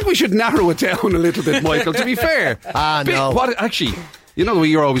 Do you think we should narrow it down a little bit, Michael, to be fair? No. Actually, you know the way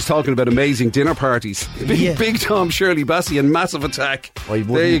you're always talking about amazing dinner parties. Big Tom, Shirley Bassey and Massive Attack.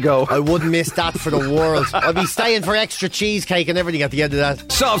 There you go. I wouldn't miss that for the world. I'd be staying for extra cheesecake and everything at the end of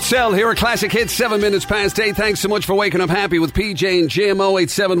that. Soft Cell, here are classic hits, 7 minutes past 8. Thanks so much for waking up happy with PJ and Jim.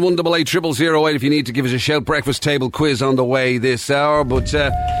 087 188 0008 if you need to give us a shout. Breakfast table quiz on the way this hour. But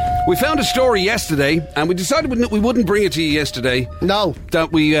we found a story yesterday and we decided we wouldn't bring it to you yesterday. No.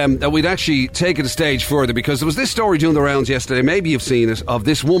 That we'd actually take it a stage further because there was this story doing the rounds yesterday. Maybe you've seen it, of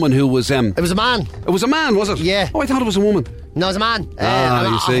this woman who was... it was a man. It was a man, was it? Yeah. Oh, I thought it was a woman. No, it was a man.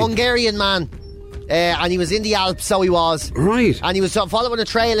 You see. A Hungarian man. And he was in the Alps, so he was. Right. And he was following a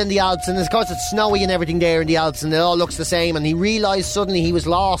trail in the Alps, and of course it's snowy and everything there in the Alps, and it all looks the same, and he realised suddenly he was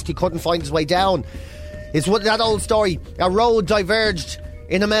lost. He couldn't find his way down. It's what that old story. A road diverged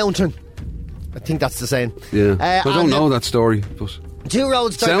in a mountain. I think that's the saying. Yeah. I don't know that story, but... Two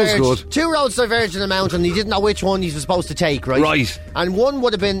roads diverged. Sounds good. Two roads diverged in a mountain. He didn't know which one he was supposed to take, right? Right. And one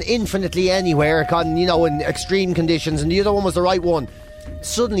would have been infinitely anywhere, in extreme conditions, and the other one was the right one.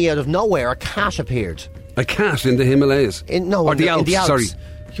 Suddenly, out of nowhere, a cat appeared. A cat in the Himalayas? The Alps. In the Alps. Sorry.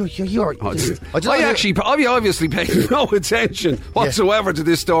 I obviously paid no attention whatsoever to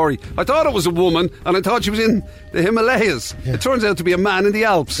this story. I thought it was a woman, and I thought she was in the Himalayas. Yeah. It turns out to be a man in the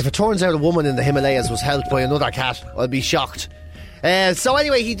Alps. If it turns out a woman in the Himalayas was helped by another cat, I'd be shocked. So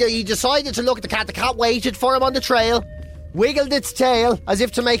anyway, he decided to look at the cat. The cat waited for him on the trail. wiggled its tail as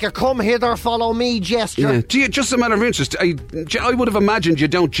if to make a come hither, follow me gesture. Yeah. Just a matter of interest, I would have imagined you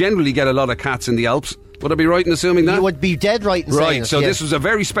don't generally get a lot of cats in the Alps. Would I be right in assuming that? You would be dead right in saying Right, it, so yeah. this was a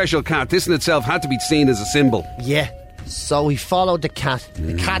very special cat. This in itself had to be seen as a symbol. Yeah. So he followed the cat.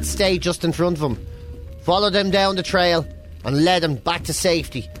 The cat stayed just in front of him, followed him down the trail, and led him back to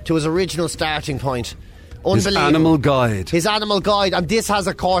safety, to his original starting point. His Unbelievable. animal guide. His animal guide, and this has,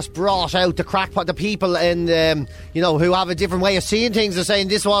 of course, brought out the crackpot, the people in, who have a different way of seeing things, are saying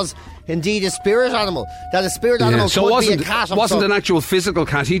this was indeed a spirit animal. That a spirit animal So could be a cat. it wasn't an actual physical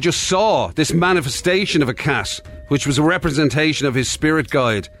cat. He just saw this manifestation of a cat, which was a representation of his spirit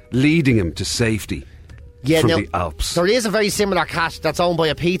guide leading him to safety. From now, the Alps. There is a very similar cat that's owned by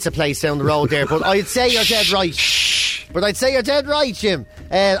a pizza place down the road there, but I'd say you're dead right. But I'd say you're dead right, Jim.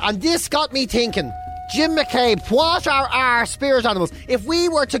 And this got me thinking, Jim McCabe, what are our spirit animals? If we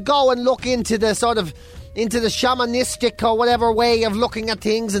were to go and look into the shamanistic or whatever way of looking at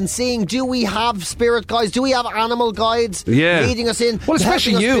things and seeing, do we have spirit guides? Do we have animal guides leading us in? Well,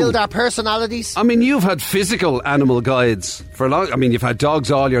 especially helping us you. build our personalities? I mean, you've had physical animal guides for a long... I mean, you've had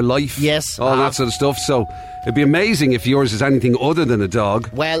dogs all your life. Yes. All that sort of stuff. So it'd be amazing if yours is anything other than a dog.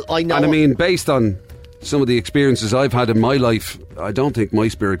 Well, I know. And I mean, based on some of the experiences I've had in my life, I don't think my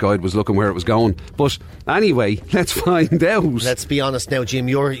spirit guide was looking where it was going. But anyway, let's find out. Let's be honest now, Jim.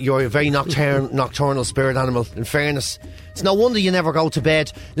 You're a very nocturnal spirit animal. In fairness, it's no wonder you never go to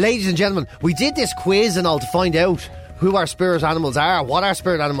bed. Ladies and gentlemen, we did this quiz and all to find out who our spirit animals are, what our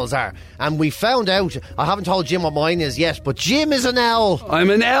spirit animals are, and we found out. I haven't told Jim what mine is yet, but Jim is an owl.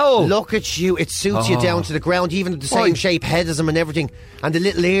 I'm an owl. Look at you. It suits you down to the ground, even the same shape head as him and everything, and the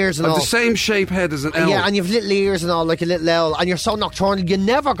little ears and all. The same shape head as an owl. Yeah, and you've little ears and all, like a little owl, and you're so nocturnal, you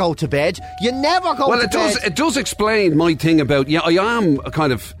never go to bed. You never go to bed. It does explain my thing about, I am a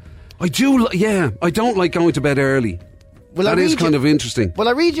kind of... I don't like going to bed early. Well, that is kind of interesting. Well,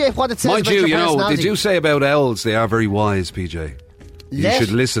 I read you what it says Mind about your personality. they do say about owls, they are very wise, PJ. You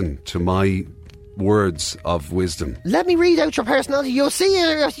should listen to my words of wisdom. Let me read out your personality. You'll see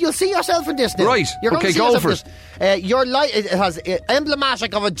yourself in this now. Right. You're okay, go for it. It has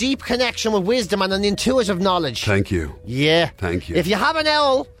emblematic of a deep connection with wisdom and an intuitive knowledge. Thank you. Yeah. Thank you. If you have an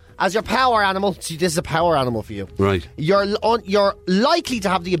owl as your power animal, see, this is a power animal for you. Right. You're likely to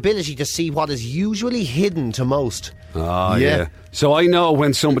have the ability to see what is usually hidden to most. Ah, yeah. So I know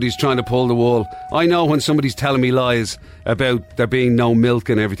when somebody's trying to pull the wool. I know when somebody's telling me lies about there being no milk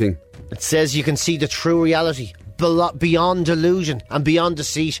and everything. It says you can see the true reality beyond delusion and beyond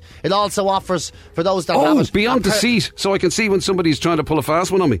deceit. It also offers, for those that have it... beyond deceit. So I can see when somebody's trying to pull a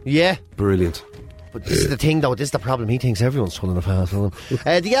fast one on me. Yeah. Brilliant. But this is the thing, though. This is the problem. He thinks everyone's pulling a fast one.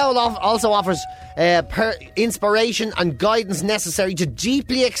 The owl also offers inspiration and guidance necessary to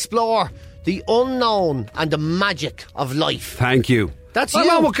deeply explore the unknown and the magic of life. Thank you. That's you.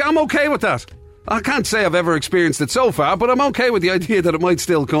 I'm okay with that. I can't say I've ever experienced it so far, but I'm okay with the idea that it might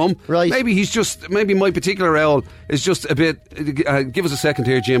still come. Right. Maybe my particular owl is just a bit... give us a second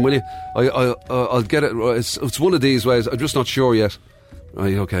here, Jim, will you? I'll get it. It's one of these ways. I'm just not sure yet.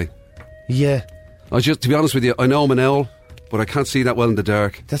 Right, okay. Yeah. To be honest with you, I know I'm an owl, but I can't see that well in the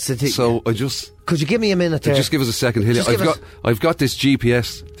dark. That's the thing. So I just... Could you give me a minute there? Just give us a second, Hilly. I've got this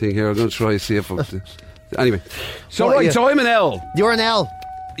GPS thing here. I'm going to try to see if... Anyway. So I'm an owl. You're an owl.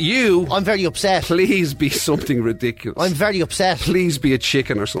 I'm very upset. Please be something ridiculous. I'm very upset. Please be a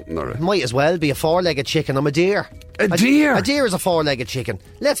chicken or something. Or Might as well be a four-legged chicken. I'm a deer. A deer? A deer is a four-legged chicken.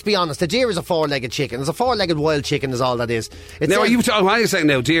 Let's be honest. A deer is a four-legged chicken. It's a four-legged wild chicken is all that is. Now, are you talking... Wait a second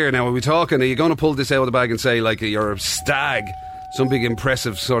now, deer. Now, are we talking... Are you going to pull this out of the bag and say, like, you're a stag? Some big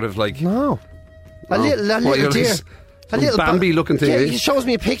impressive sort of, like... No. A little deer. A little Bambi-looking thing. Yeah, he shows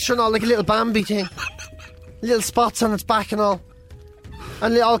me a picture and all, like a little Bambi thing. Little spots on its back and all.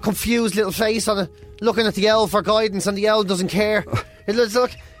 And all confused little face on it, looking at the owl for guidance, and the owl doesn't care.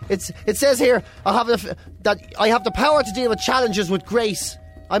 It says here, I have the power to deal with challenges with grace.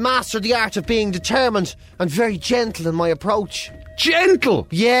 I master the art of being determined and very gentle in my approach. Gentle?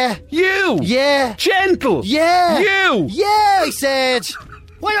 Yeah. You? Yeah. Gentle? Yeah. You? Yeah, I said.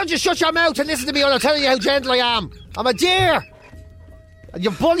 Why don't you shut your mouth and listen to me when I'm telling you how gentle I am? I'm a deer. And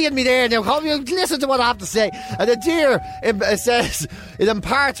you're bullying me there now. Come, listen to what I have to say. And the deer, it says, it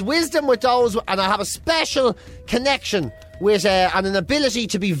imparts wisdom with those, and I have a special connection with and an ability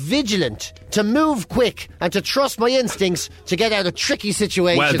to be vigilant, to move quick, and to trust my instincts to get out of tricky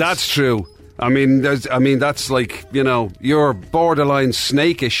situations. Well, that's true. I mean, that's like, you're borderline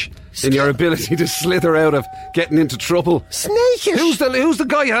snakish in your ability to slither out of getting into trouble. Snakish? Who's the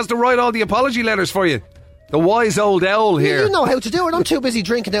guy who has to write all the apology letters for you? The wise old owl here. You know how to do it. I'm too busy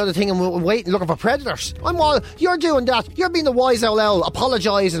drinking out of the thing and waiting, looking for predators. You're doing that. You're being the wise old owl,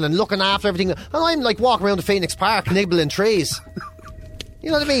 apologising and looking after everything. And I'm like walking around the Phoenix Park, nibbling trees. You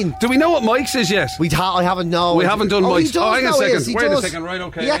know what I mean? Do we know what Mike's is yet? I haven't known. We haven't done Mike's. Hang on a second. Wait a second. Right,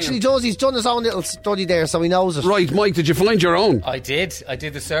 okay. He actually does. He's done his own little study there, so he knows it. Right, Mike, did you find your own? I did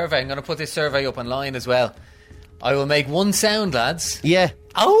the survey. I'm going to put this survey up online as well. I will make one sound, lads. Yeah.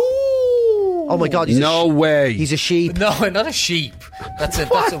 Oh my God! No way. He's a sheep. No, not a sheep. That's a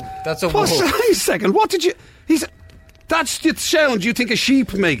wolf. Wait a second. What did you? That's the sound you think a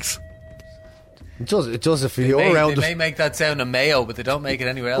sheep makes. It does if you're around. They may make that sound in Mayo, but they don't make it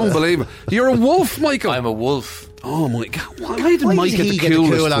anywhere else. Unbelievable. You're a wolf, Michael. I'm a wolf. Oh my God! Why did Mike get the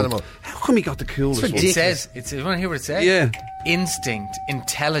coolest animal? How come he got the coolest one? It says. You want to hear what it says? Yeah. Instinct,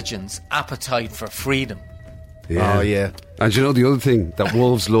 intelligence, appetite for freedom. Yeah. Oh yeah. And you know the other thing that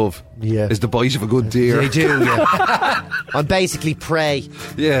wolves love is the bite of a good deer. They do, yeah. I'm basically prey.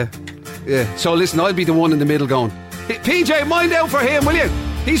 Yeah. So listen, I'll be the one in the middle going, hey, PJ, mind out for him, will you?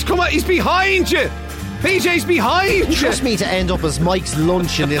 He's behind you. PJ's behind you. Trust me to end up as Mike's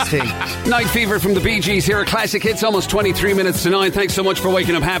lunch in this thing. Night Fever from the Bee Gees here at Classic Hits, almost 23 minutes to 9. Thanks so much for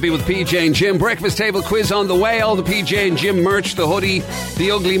waking up happy with PJ and Jim. Breakfast table quiz on the way. All the PJ and Jim merch, the hoodie,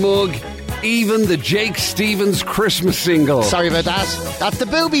 the ugly mug, even the Jake Stevens Christmas single. Sorry about that. That's the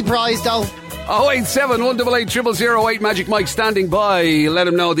booby prize, though. 087 188 0008. Magic Mike standing by. Let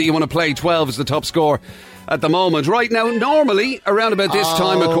him know that you want to play. 12 is the top score at the moment. Right now, normally, around about this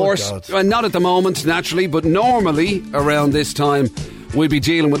time, of course, not at the moment, naturally, but normally around this time, we'll be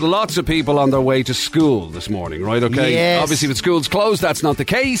dealing with lots of people on their way to school this morning, right? Okay. Yes. Obviously, with schools closed, that's not the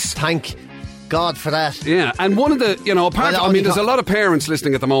case. Thank God for that. Yeah, and one of the, there's a lot of parents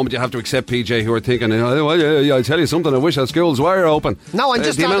listening at the moment, you have to accept, PJ, who are thinking, I tell you something, I wish our schools were open. No, I'm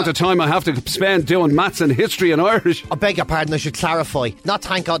just the amount of time I have to spend doing maths and history and Irish. I beg your pardon, I should clarify. Not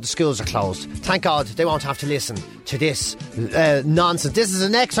thank God the schools are closed. Thank God they won't have to listen to this nonsense. This is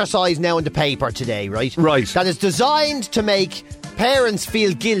an exercise now in the paper today, right? Right. That is designed to make parents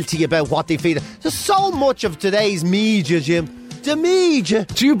feel guilty about what they feel. There's so much of today's media, Jim. The media.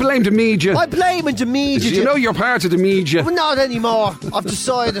 Do you blame the media? I blame the media. You know you're part of the media. But not anymore. I've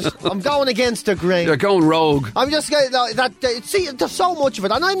decided I'm going against the grain. You're going rogue. I'm just see, there's so much of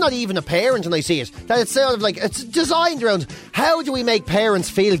it, and I'm not even a parent, and I see it. That it's sort of like it's designed around how do we make parents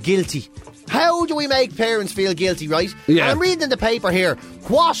feel guilty? How do we make parents feel guilty, right? Yeah. And I'm reading in the paper here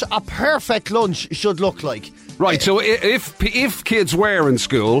what a perfect lunch should look like. Right, so if kids were in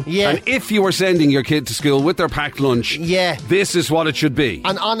school, and if you were sending your kid to school with their packed lunch, this is what it should be.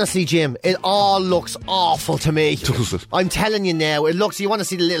 And honestly, Jim, it all looks awful to me. Does it? I'm telling you now, it looks. You want to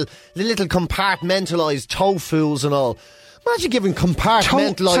see the little compartmentalised tofus and all. Imagine giving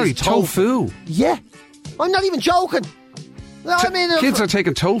compartmentalised tofu. Yeah, I'm not even joking. No, I mean, kids are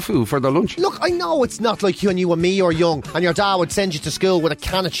taking tofu for their lunch. Look, I know it's not like when you were me or young and your dad would send you to school with a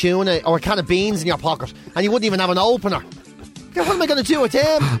can of tuna or a can of beans in your pocket and you wouldn't even have an opener. What am I going to do with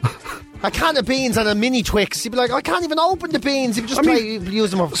them? A can of beans and a mini Twix. You'd be like, I can't even open the beans. You'd just use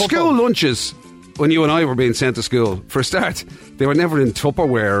them for football. School lunches, when you and I were being sent to school, for a start, they were never in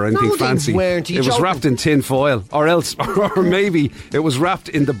Tupperware or anything fancy. It was wrapped in tin foil, or maybe it was wrapped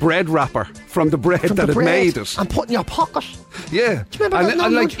in the bread wrapper from the bread that had made it. And put in your pocket. Yeah.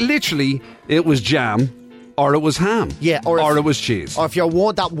 And literally, it was jam, or it was ham. Yeah, or it was cheese. Or if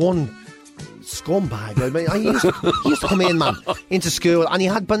you're that one scumbag. I mean, he used to come in, man, into school, and he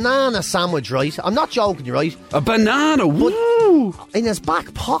had banana sandwich, right? I'm not joking you, right? A banana, woo! In his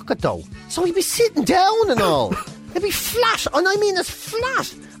back pocket, though. So he'd be sitting down and all. It'd be flat, and I mean as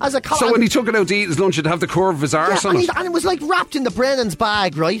flat as a collar. So when he took it out to eat his lunch, it'd have the curve of his arse on it. And it was like wrapped in the Brennan's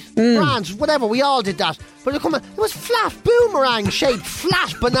bag, right? Grand, whatever, we all did that. But it was flat, boomerang-shaped,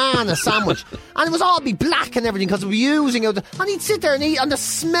 flat banana sandwich. And it was all be black and everything because we were using it. And he'd sit there and eat, and the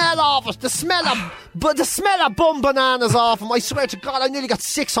smell of it, the smell of bum bananas off him. I swear to God, I nearly got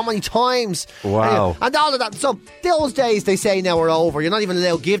sick so many times. Wow. And all of that. So those days, they say now, are over. You're not even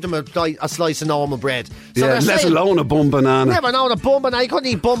allowed to give them a slice of normal bread. So let alone a bum banana. Never known a bum banana. You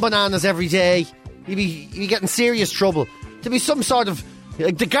couldn't eat bum bananas every day. You'd be getting serious trouble. There'd be some sort of...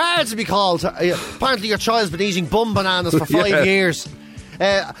 Like the guards would be called. Apparently your child's been eating bum bananas for 5 years.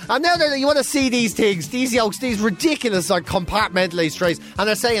 And now you want to see these things, these yolks, these ridiculous compartmentalised trays. And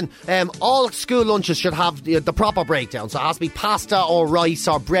they're saying all school lunches should have the proper breakdown. So it has to be pasta or rice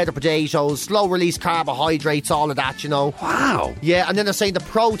or bread or potatoes, slow release carbohydrates, all of that, you know. Wow. Yeah, and then they're saying the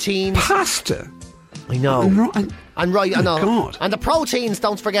proteins. Pasta? I know. And right, I know. God. And the proteins,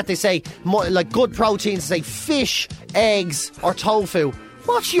 don't forget, they say, like good proteins, they say fish, eggs, or tofu.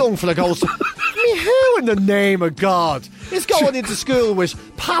 What young fella goes to... I mean, who in the name of God is going into school with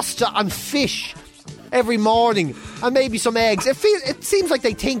pasta and fish every morning and maybe some eggs? It seems like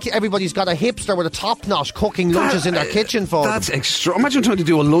they think everybody's got a hipster with a top knot cooking lunches in their kitchen for them. That's extra. Imagine trying to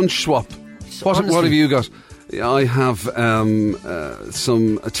do a lunch swap. What have you got? I have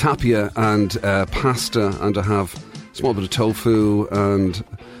some tapia and pasta, and I have a small bit of tofu and...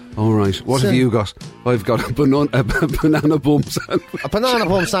 All right. What have you got? I've got a banana bum sandwich. A banana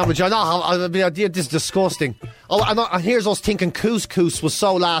bum sandwich. I know. This is disgusting. Oh, and here's us thinking couscous was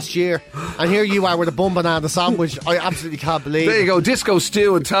so last year, and here you are with a bum banana sandwich. I absolutely can't believe. There you go. Disco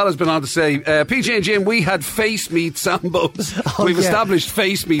Stew and Tal has been on to say, PJ and Jim, we had face meat sambos. We've established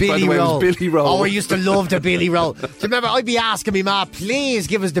face meat, by the way. It was Billy Roll. Oh, I used to love the Billy Roll. Do you remember? I'd be asking me ma, please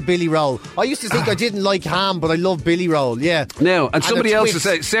give us the Billy Roll. I used to think I didn't like ham, but I love Billy Roll. Yeah. Now, and somebody else has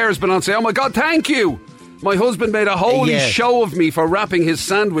said, Sarah's been on to say, oh my God, thank you. My husband made a holy show of me for wrapping his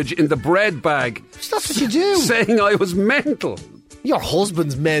sandwich in the bread bag. That's what you do. Saying I was mental. Your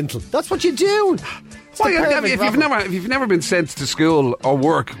husband's mental. That's what you do. If you've never been sent to school or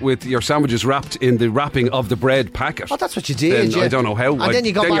work with your sandwiches wrapped in the wrapping of the bread packet, that's what you did. I don't know how. And then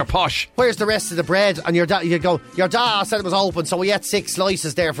you go then back, you're posh. Where's the rest of the bread? And your dad said it was open, so he ate 6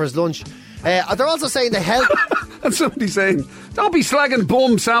 slices there for his lunch. They're also saying they help. And somebody's saying, don't be slagging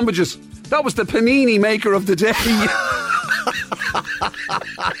bum sandwiches. That was the panini maker of the day.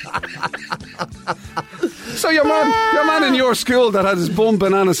 So your man in your school that had his bum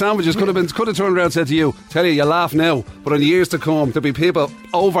banana sandwiches could have turned around and said to you, tell you laugh now, but in the years to come there'll be people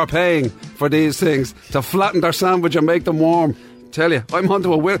overpaying for these things to flatten their sandwich and make them warm. Tell you, I'm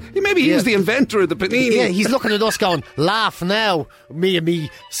onto a will. Maybe he's the inventor of the panini. Yeah, he's looking at us going, laugh now. Me,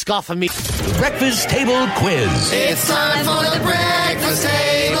 scoffing me. The Breakfast Table Quiz. It's time for the Breakfast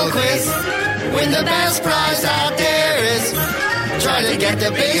Table Quiz. Win the best prize out there is. Try to get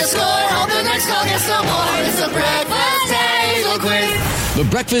the biggest score. Hope the next call gets some more. It's the Breakfast Table Quiz. The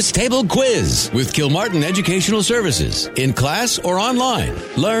Breakfast Table Quiz with Kilmartin Educational Services. In class or online.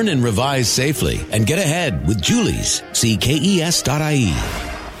 Learn and revise safely and get ahead with Julie's. See KES.ie.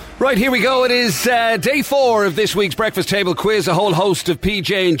 Right, here we go. It is day 4 of this week's Breakfast Table Quiz. A whole host of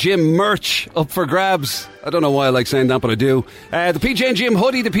PJ and Jim merch up for grabs. I don't know why I like saying that, but I do. The PJ and Jim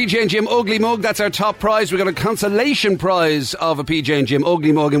hoodie, the PJ and Jim Ugly Mug, that's our top prize. We've got a consolation prize of a PJ and Jim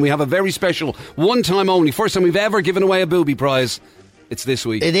Ugly Mug, and we have a very special, one time only, first time we've ever given away a booby prize. It's this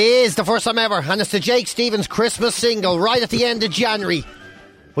week. It is the first time ever, and it's the Jake Stevens Christmas single right at the end of January,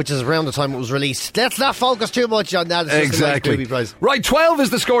 which is around the time it was released. Let's not focus too much on that. It's exactly. Just a nice right, 12 is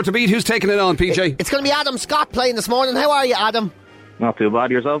the score to beat. Who's taking it on, PJ? It's going to be Adam Scott playing this morning. How are you, Adam? Not too bad,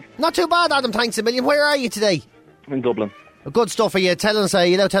 yourself? Not too bad, Adam. Thanks a million. Where are you today? In Dublin. Good stuff. Are you telling us?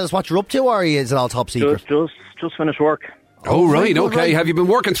 Tell us what you're up to, or is it all top secret? Just finished work. Oh right, okay. Right. Have you been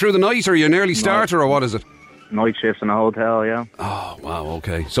working through the night, or are you an early starter, or what is it? Night shifts in a hotel, yeah. Oh wow,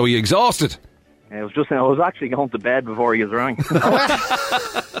 okay. So are you exhausted? I was actually going to bed before you rang.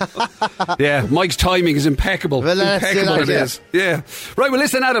 Yeah, Mike's timing is impeccable. Well, impeccable it is. Yeah. Right, well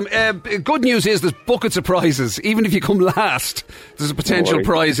listen, Adam, good news is there's buckets of prizes. Even if you come last, there's a potential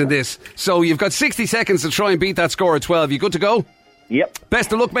prize in this. So you've got 60 seconds to try and beat that score at 12. You good to go? Yep.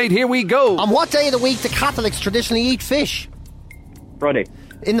 Best of luck, mate. Here we go. On what day of the week do Catholics traditionally eat fish? Friday.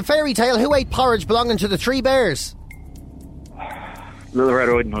 In the fairy tale, who ate porridge belonging to the 3 bears? Little Red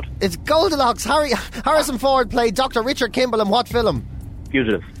Riding Hood. It's Goldilocks. Harrison Ford played Dr. Richard Kimball in what film?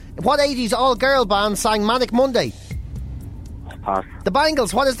 Fugitive. What 80s all-girl band sang Manic Monday? Pass. The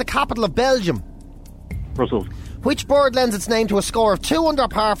Bangles. What is the capital of Belgium? Brussels. Which bird lends its name to a score of 2 under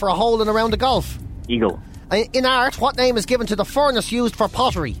par for a hole in a round of golf? Eagle. In art, what name is given to the furnace used for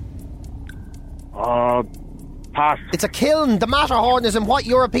pottery? Pass. It's a kiln. The Matterhorn is in what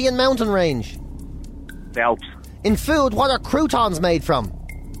European mountain range? The Alps. In food, what are croutons made from?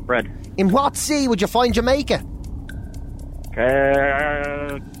 Bread. In what sea would you find Jamaica?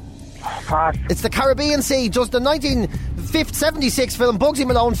 Pass. It's the Caribbean Sea. Does the 1976 film Bugsy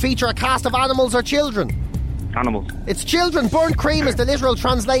Malone feature a cast of animals or children? Animals. It's children. Burnt cream is the literal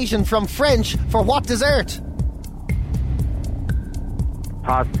translation from French for what dessert?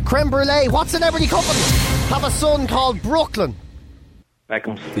 Pass. Creme brulee. What celebrity couple have a son called Brooklyn?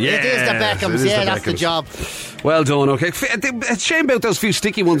 Beckhams. Yeah, it is the Beckhams. Yeah, that's the job. Well done, okay. It's a shame about those few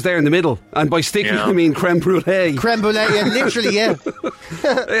sticky ones there in the middle. And by sticky, I mean creme brulee. Creme brulee, yeah, literally, yeah.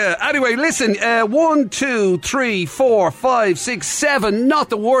 Yeah. Anyway, listen. 1, 2, 3, 4, 5, 6, 7. Not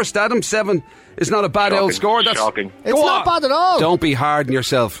the worst, Adam. 7 is not a bad old score. That's shocking. It's not bad at all. Don't be hard on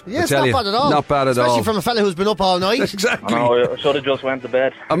yourself. Yeah, it's not bad at all. Not bad at all. Especially from a fella who's been up all night. Exactly. I know, I should have just went to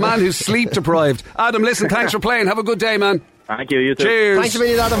bed. A man who's sleep deprived. Adam, listen, thanks for playing. Have a good day, man. Thank you, you too. Cheers. Thanks a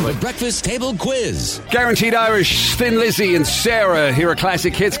million, Adam. The Breakfast Table Quiz. Guaranteed Irish, Thin Lizzy and Sarah. Here are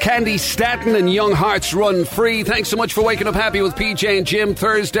classic hits. Candy Staten and Young Hearts Run Free. Thanks so much for waking up happy with PJ and Jim.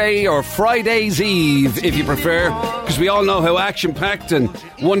 Thursday or Friday's Eve, if you prefer, because we all know how action-packed and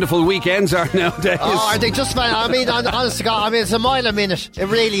wonderful weekends are nowadays. Oh, are they just... I mean, honest to God, I mean, it's a mile a minute. It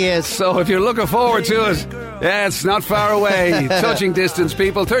really is. So if you're looking forward to it, yeah, it's not far away. Touching distance,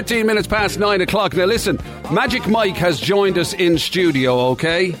 people. 13 minutes past 9 o'clock. Now listen, Magic Mike has joined us in studio,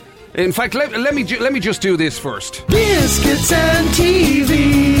 okay? In fact, let me just do this first. Biscuits and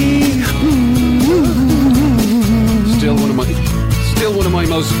TV. Still one of my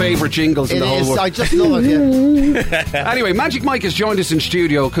most favourite jingles in the whole world. I just love it, yeah. Anyway, Magic Mike has joined us in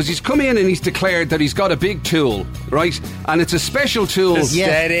studio because he's come in and he's declared that he's got a big tool, right? And it's a special tool.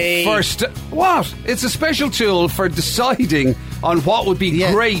 Steady. What? It's a special tool for deciding on what would be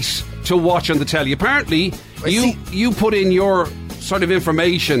great to watch on the telly. Apparently, you put in your sort of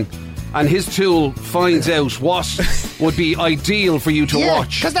information, and his tool finds out what would be ideal for you to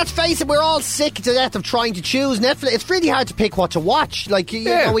watch. Because let's face it, we're all sick to death of trying to choose Netflix. It's really hard to pick what to watch. Like, you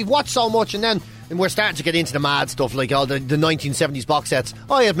know, we've watched so much, and then we're starting to get into the mad stuff, like all the 1970s box sets.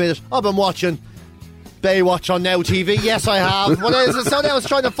 I admit it, I've been watching Baywatch on Now TV. Yes, I have. So now I was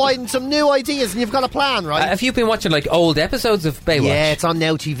trying to find some new ideas, and you've got a plan, right? Have you been watching like old episodes of Baywatch? Yeah, it's on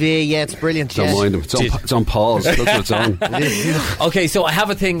Now TV. Yeah, it's brilliant. Don't mind them. It's on pause. That's what it's on. Okay, so I have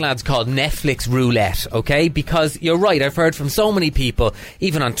a thing, lads, called Netflix roulette. Okay, because you're right. I've heard from so many people,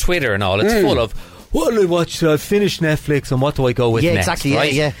 even on Twitter and all. It's full of, what do I watch? I've finished Netflix, and what do I go with next? Exactly,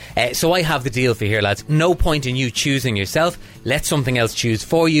 right? yeah. So I have the deal for you here, lads. No point in you choosing yourself. Let something else choose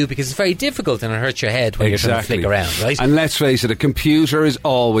for you, because it's very difficult and it hurts your head when you're trying to flick around, right? And let's face it, a computer is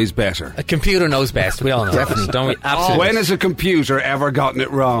always better. A computer knows best. We all know. Definitely. Don't we? Absolutely. When has a computer ever gotten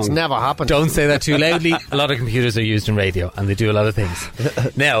it wrong? It's never happened. Don't say that too loudly. A lot of computers are used in radio, and they do a lot of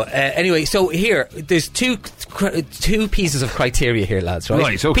things. Now, anyway, so here, there's two pieces of criteria here, lads, right?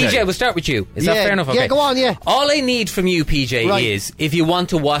 Right, okay. PJ, we'll start with you. Is that fair enough? Okay. Yeah, go on, yeah. All I need from you, PJ, is if you want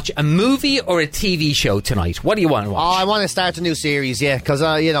to watch a movie or a TV show tonight. What do you want to watch? Oh, I want to start a new series, because,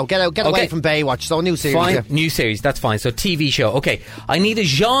 get away from Baywatch. So a new series, fine. New series, that's fine. So TV show. Okay, I need a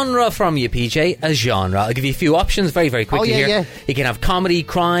genre from you, PJ. A genre. I'll give you a few options very, very quickly here. Yeah. You can have comedy,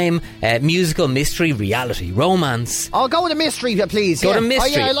 crime, musical, mystery, reality, romance. Oh, go with a mystery, please. Go to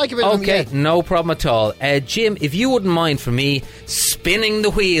mystery. Oh, yeah, I like a bit of Okay, no problem at all. Jim, if you wouldn't mind for me spinning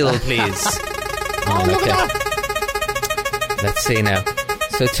the wheel, please. Look at that. Let's see now.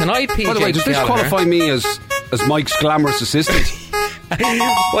 So tonight, PJ. By the way, does this qualify me as Mike's glamorous assistant?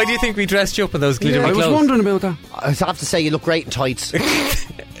 Why do you think we dressed you up in those glittery clothes? I was wondering about that. I have to say, you look great in tights.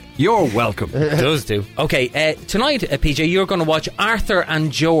 You're welcome. It does do. Okay, tonight, PJ, you're going to watch Arthur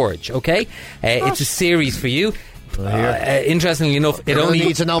and George, okay? It's a series for you. Interestingly enough, I only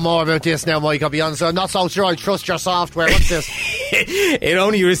need to know more about this now, Mike. I'll be honest, I'm not so sure I trust your software. What's this? It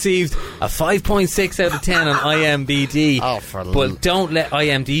only received a 5.6 out of 10 on IMDb. But don't let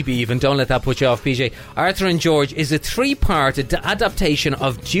don't let that put you off, PJ. Arthur and George is a 3-part adaptation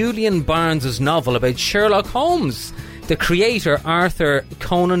of Julian Barnes' novel about Sherlock Holmes. The creator, Arthur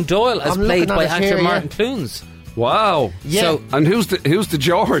Conan Doyle, as played by actor Martin Clunes. Wow. Yeah. So, and who's the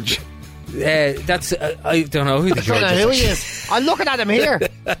George? That's I don't know who the George is. I don't know who he is. I'm looking at him here.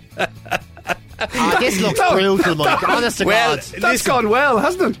 This looks brutal, Mike. Honest to God. That's gone well,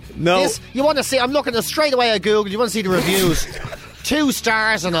 hasn't it? No. You want to see? I'm looking straight away at Google. You want to see the reviews? 2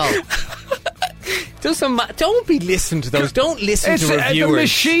 stars and all. Don't be listening to those. Don't listen to reviewers. The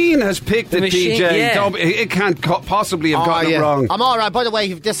machine has picked it, PJ. Yeah. It can't possibly have gotten it wrong. I'm all right. By the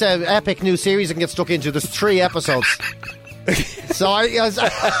way, this epic new series I can get stuck into. There's 3 episodes. So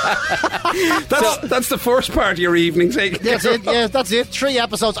that's the first part of your evening. That's it. Yeah, that's it. 3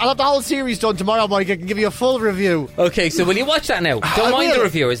 episodes. I'll have the whole series done tomorrow, Mike. I can give you a full review. Okay, so will you watch that now? Don't mind the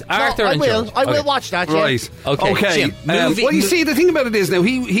reviewers. Arthur and George. I will watch that. Right. Yeah. Okay. Jim, well, you see, the thing about it is now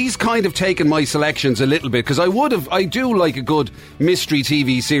he's kind of taken my selections a little bit, because I do like a good mystery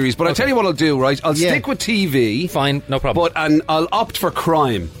TV series, but I'll tell you what I'll do. Right, I'll stick with TV. Fine, no problem. And I'll opt for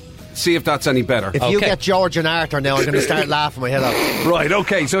crime. See if that's any better. If you get George and Arthur now, I'm going to start laughing my head off. Right,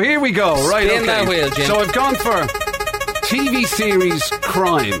 okay, so here we go. Right, Spin that wheel, Jim. So I've gone for TV series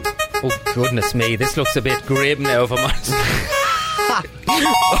crime. Oh, goodness me, this looks a bit grim now, if I'm honest.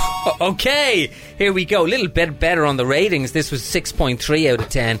 Okay, here we go. A little bit better on the ratings. This was 6.3 out of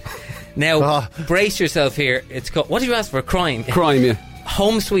 10. Now, brace yourself here. It's called, what did you ask for? Crime. Crime, yeah.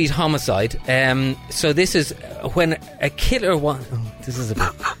 Home Sweet Homicide. So this is when a killer this is a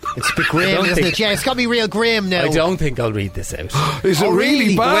bit It's a bit grim, isn't it? Yeah, it's got to be real grim now. I don't think I'll read this out. Is it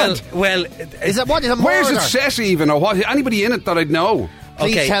really bad? Well, is it what? Is it murder? Where's it set even, or what? Anybody in it that I'd know?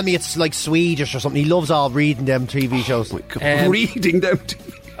 Please tell me it's like Swedish or something. He loves all reading them TV shows. Oh my God, reading them.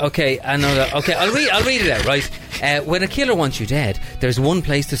 Okay, another. Okay, I'll read it out. Right. When a killer wants you dead, there's one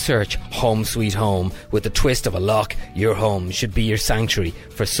place to search: home sweet home. With the twist of a lock, your home should be your sanctuary.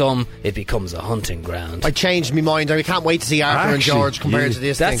 For some, it becomes a hunting ground. I changed my mind. I can't wait to see Arthur and George compared to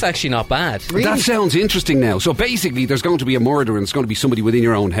this. That's thing. actually not bad. Really? That sounds interesting now. So basically, there's going to be a murder, and it's going to be somebody within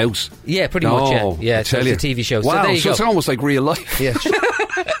your own house. Yeah, pretty much. Yeah, it's a TV show. Wow, so there you go. It's almost like real life. Yeah.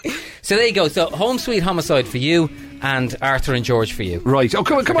 So there you go. So Home Sweet Homicide for you, and Arthur and George for you. Right. Oh,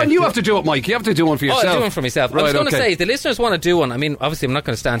 come on. You have to do it, Mike. You have to do one for yourself. Oh, I'll do one for myself. Right, I was going to say, if the listeners want to do one, I mean, obviously I'm not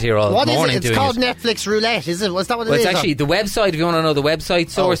going to stand here all morning doing it. It's called Netflix Roulette, is it? Was that what it is? It's actually the website, if you want to know the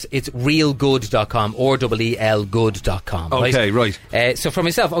website source, it's realgood.com or realgood.com. Okay, right. So for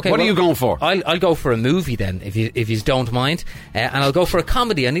myself, what are you going for? I'll go for a movie then, if you don't mind. And I'll go for a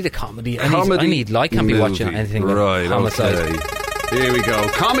comedy. I need a comedy. I can't be watching anything with homicide. Okay. Here we go.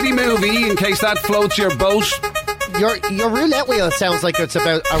 Comedy movie, in case that floats your boat. Your roulette wheel sounds like it's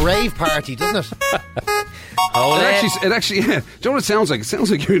about a rave party, doesn't it? It actually, yeah. Do you know what it sounds like? It sounds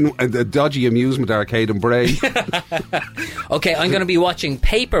like you're in a dodgy amusement arcade in Bray. Okay, I'm going to be watching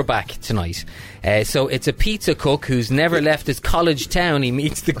Paperback tonight. So it's a pizza cook who's never left his college town. He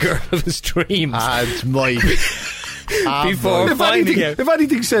meets the girl of his dreams. And my... If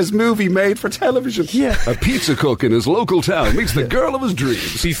anything says movie made for television, a pizza cook in his local town meets the girl of his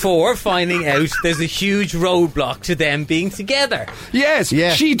dreams before finding out there's a huge roadblock to them being together. Yes,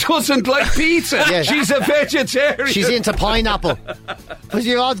 she doesn't like pizza. Yeah. She's a vegetarian. She's into pineapple. Because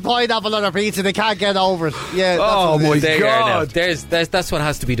you want pineapple on her pizza, they can't get over it. Yeah. Oh my God! That's what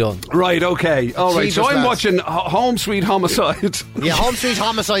has to be done. Right. Okay. All right. So I'm watching Home Sweet Homicide. Yeah, Home Sweet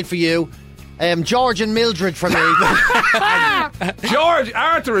Homicide for you. George and Mildred for me.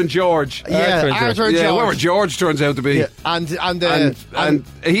 Arthur and George. Yeah, Arthur and George. Whoever George turns out to be. Yeah. And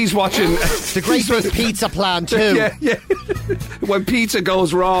he's watching the Great Big Pizza Plan too. Yeah. When pizza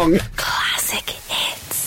goes wrong.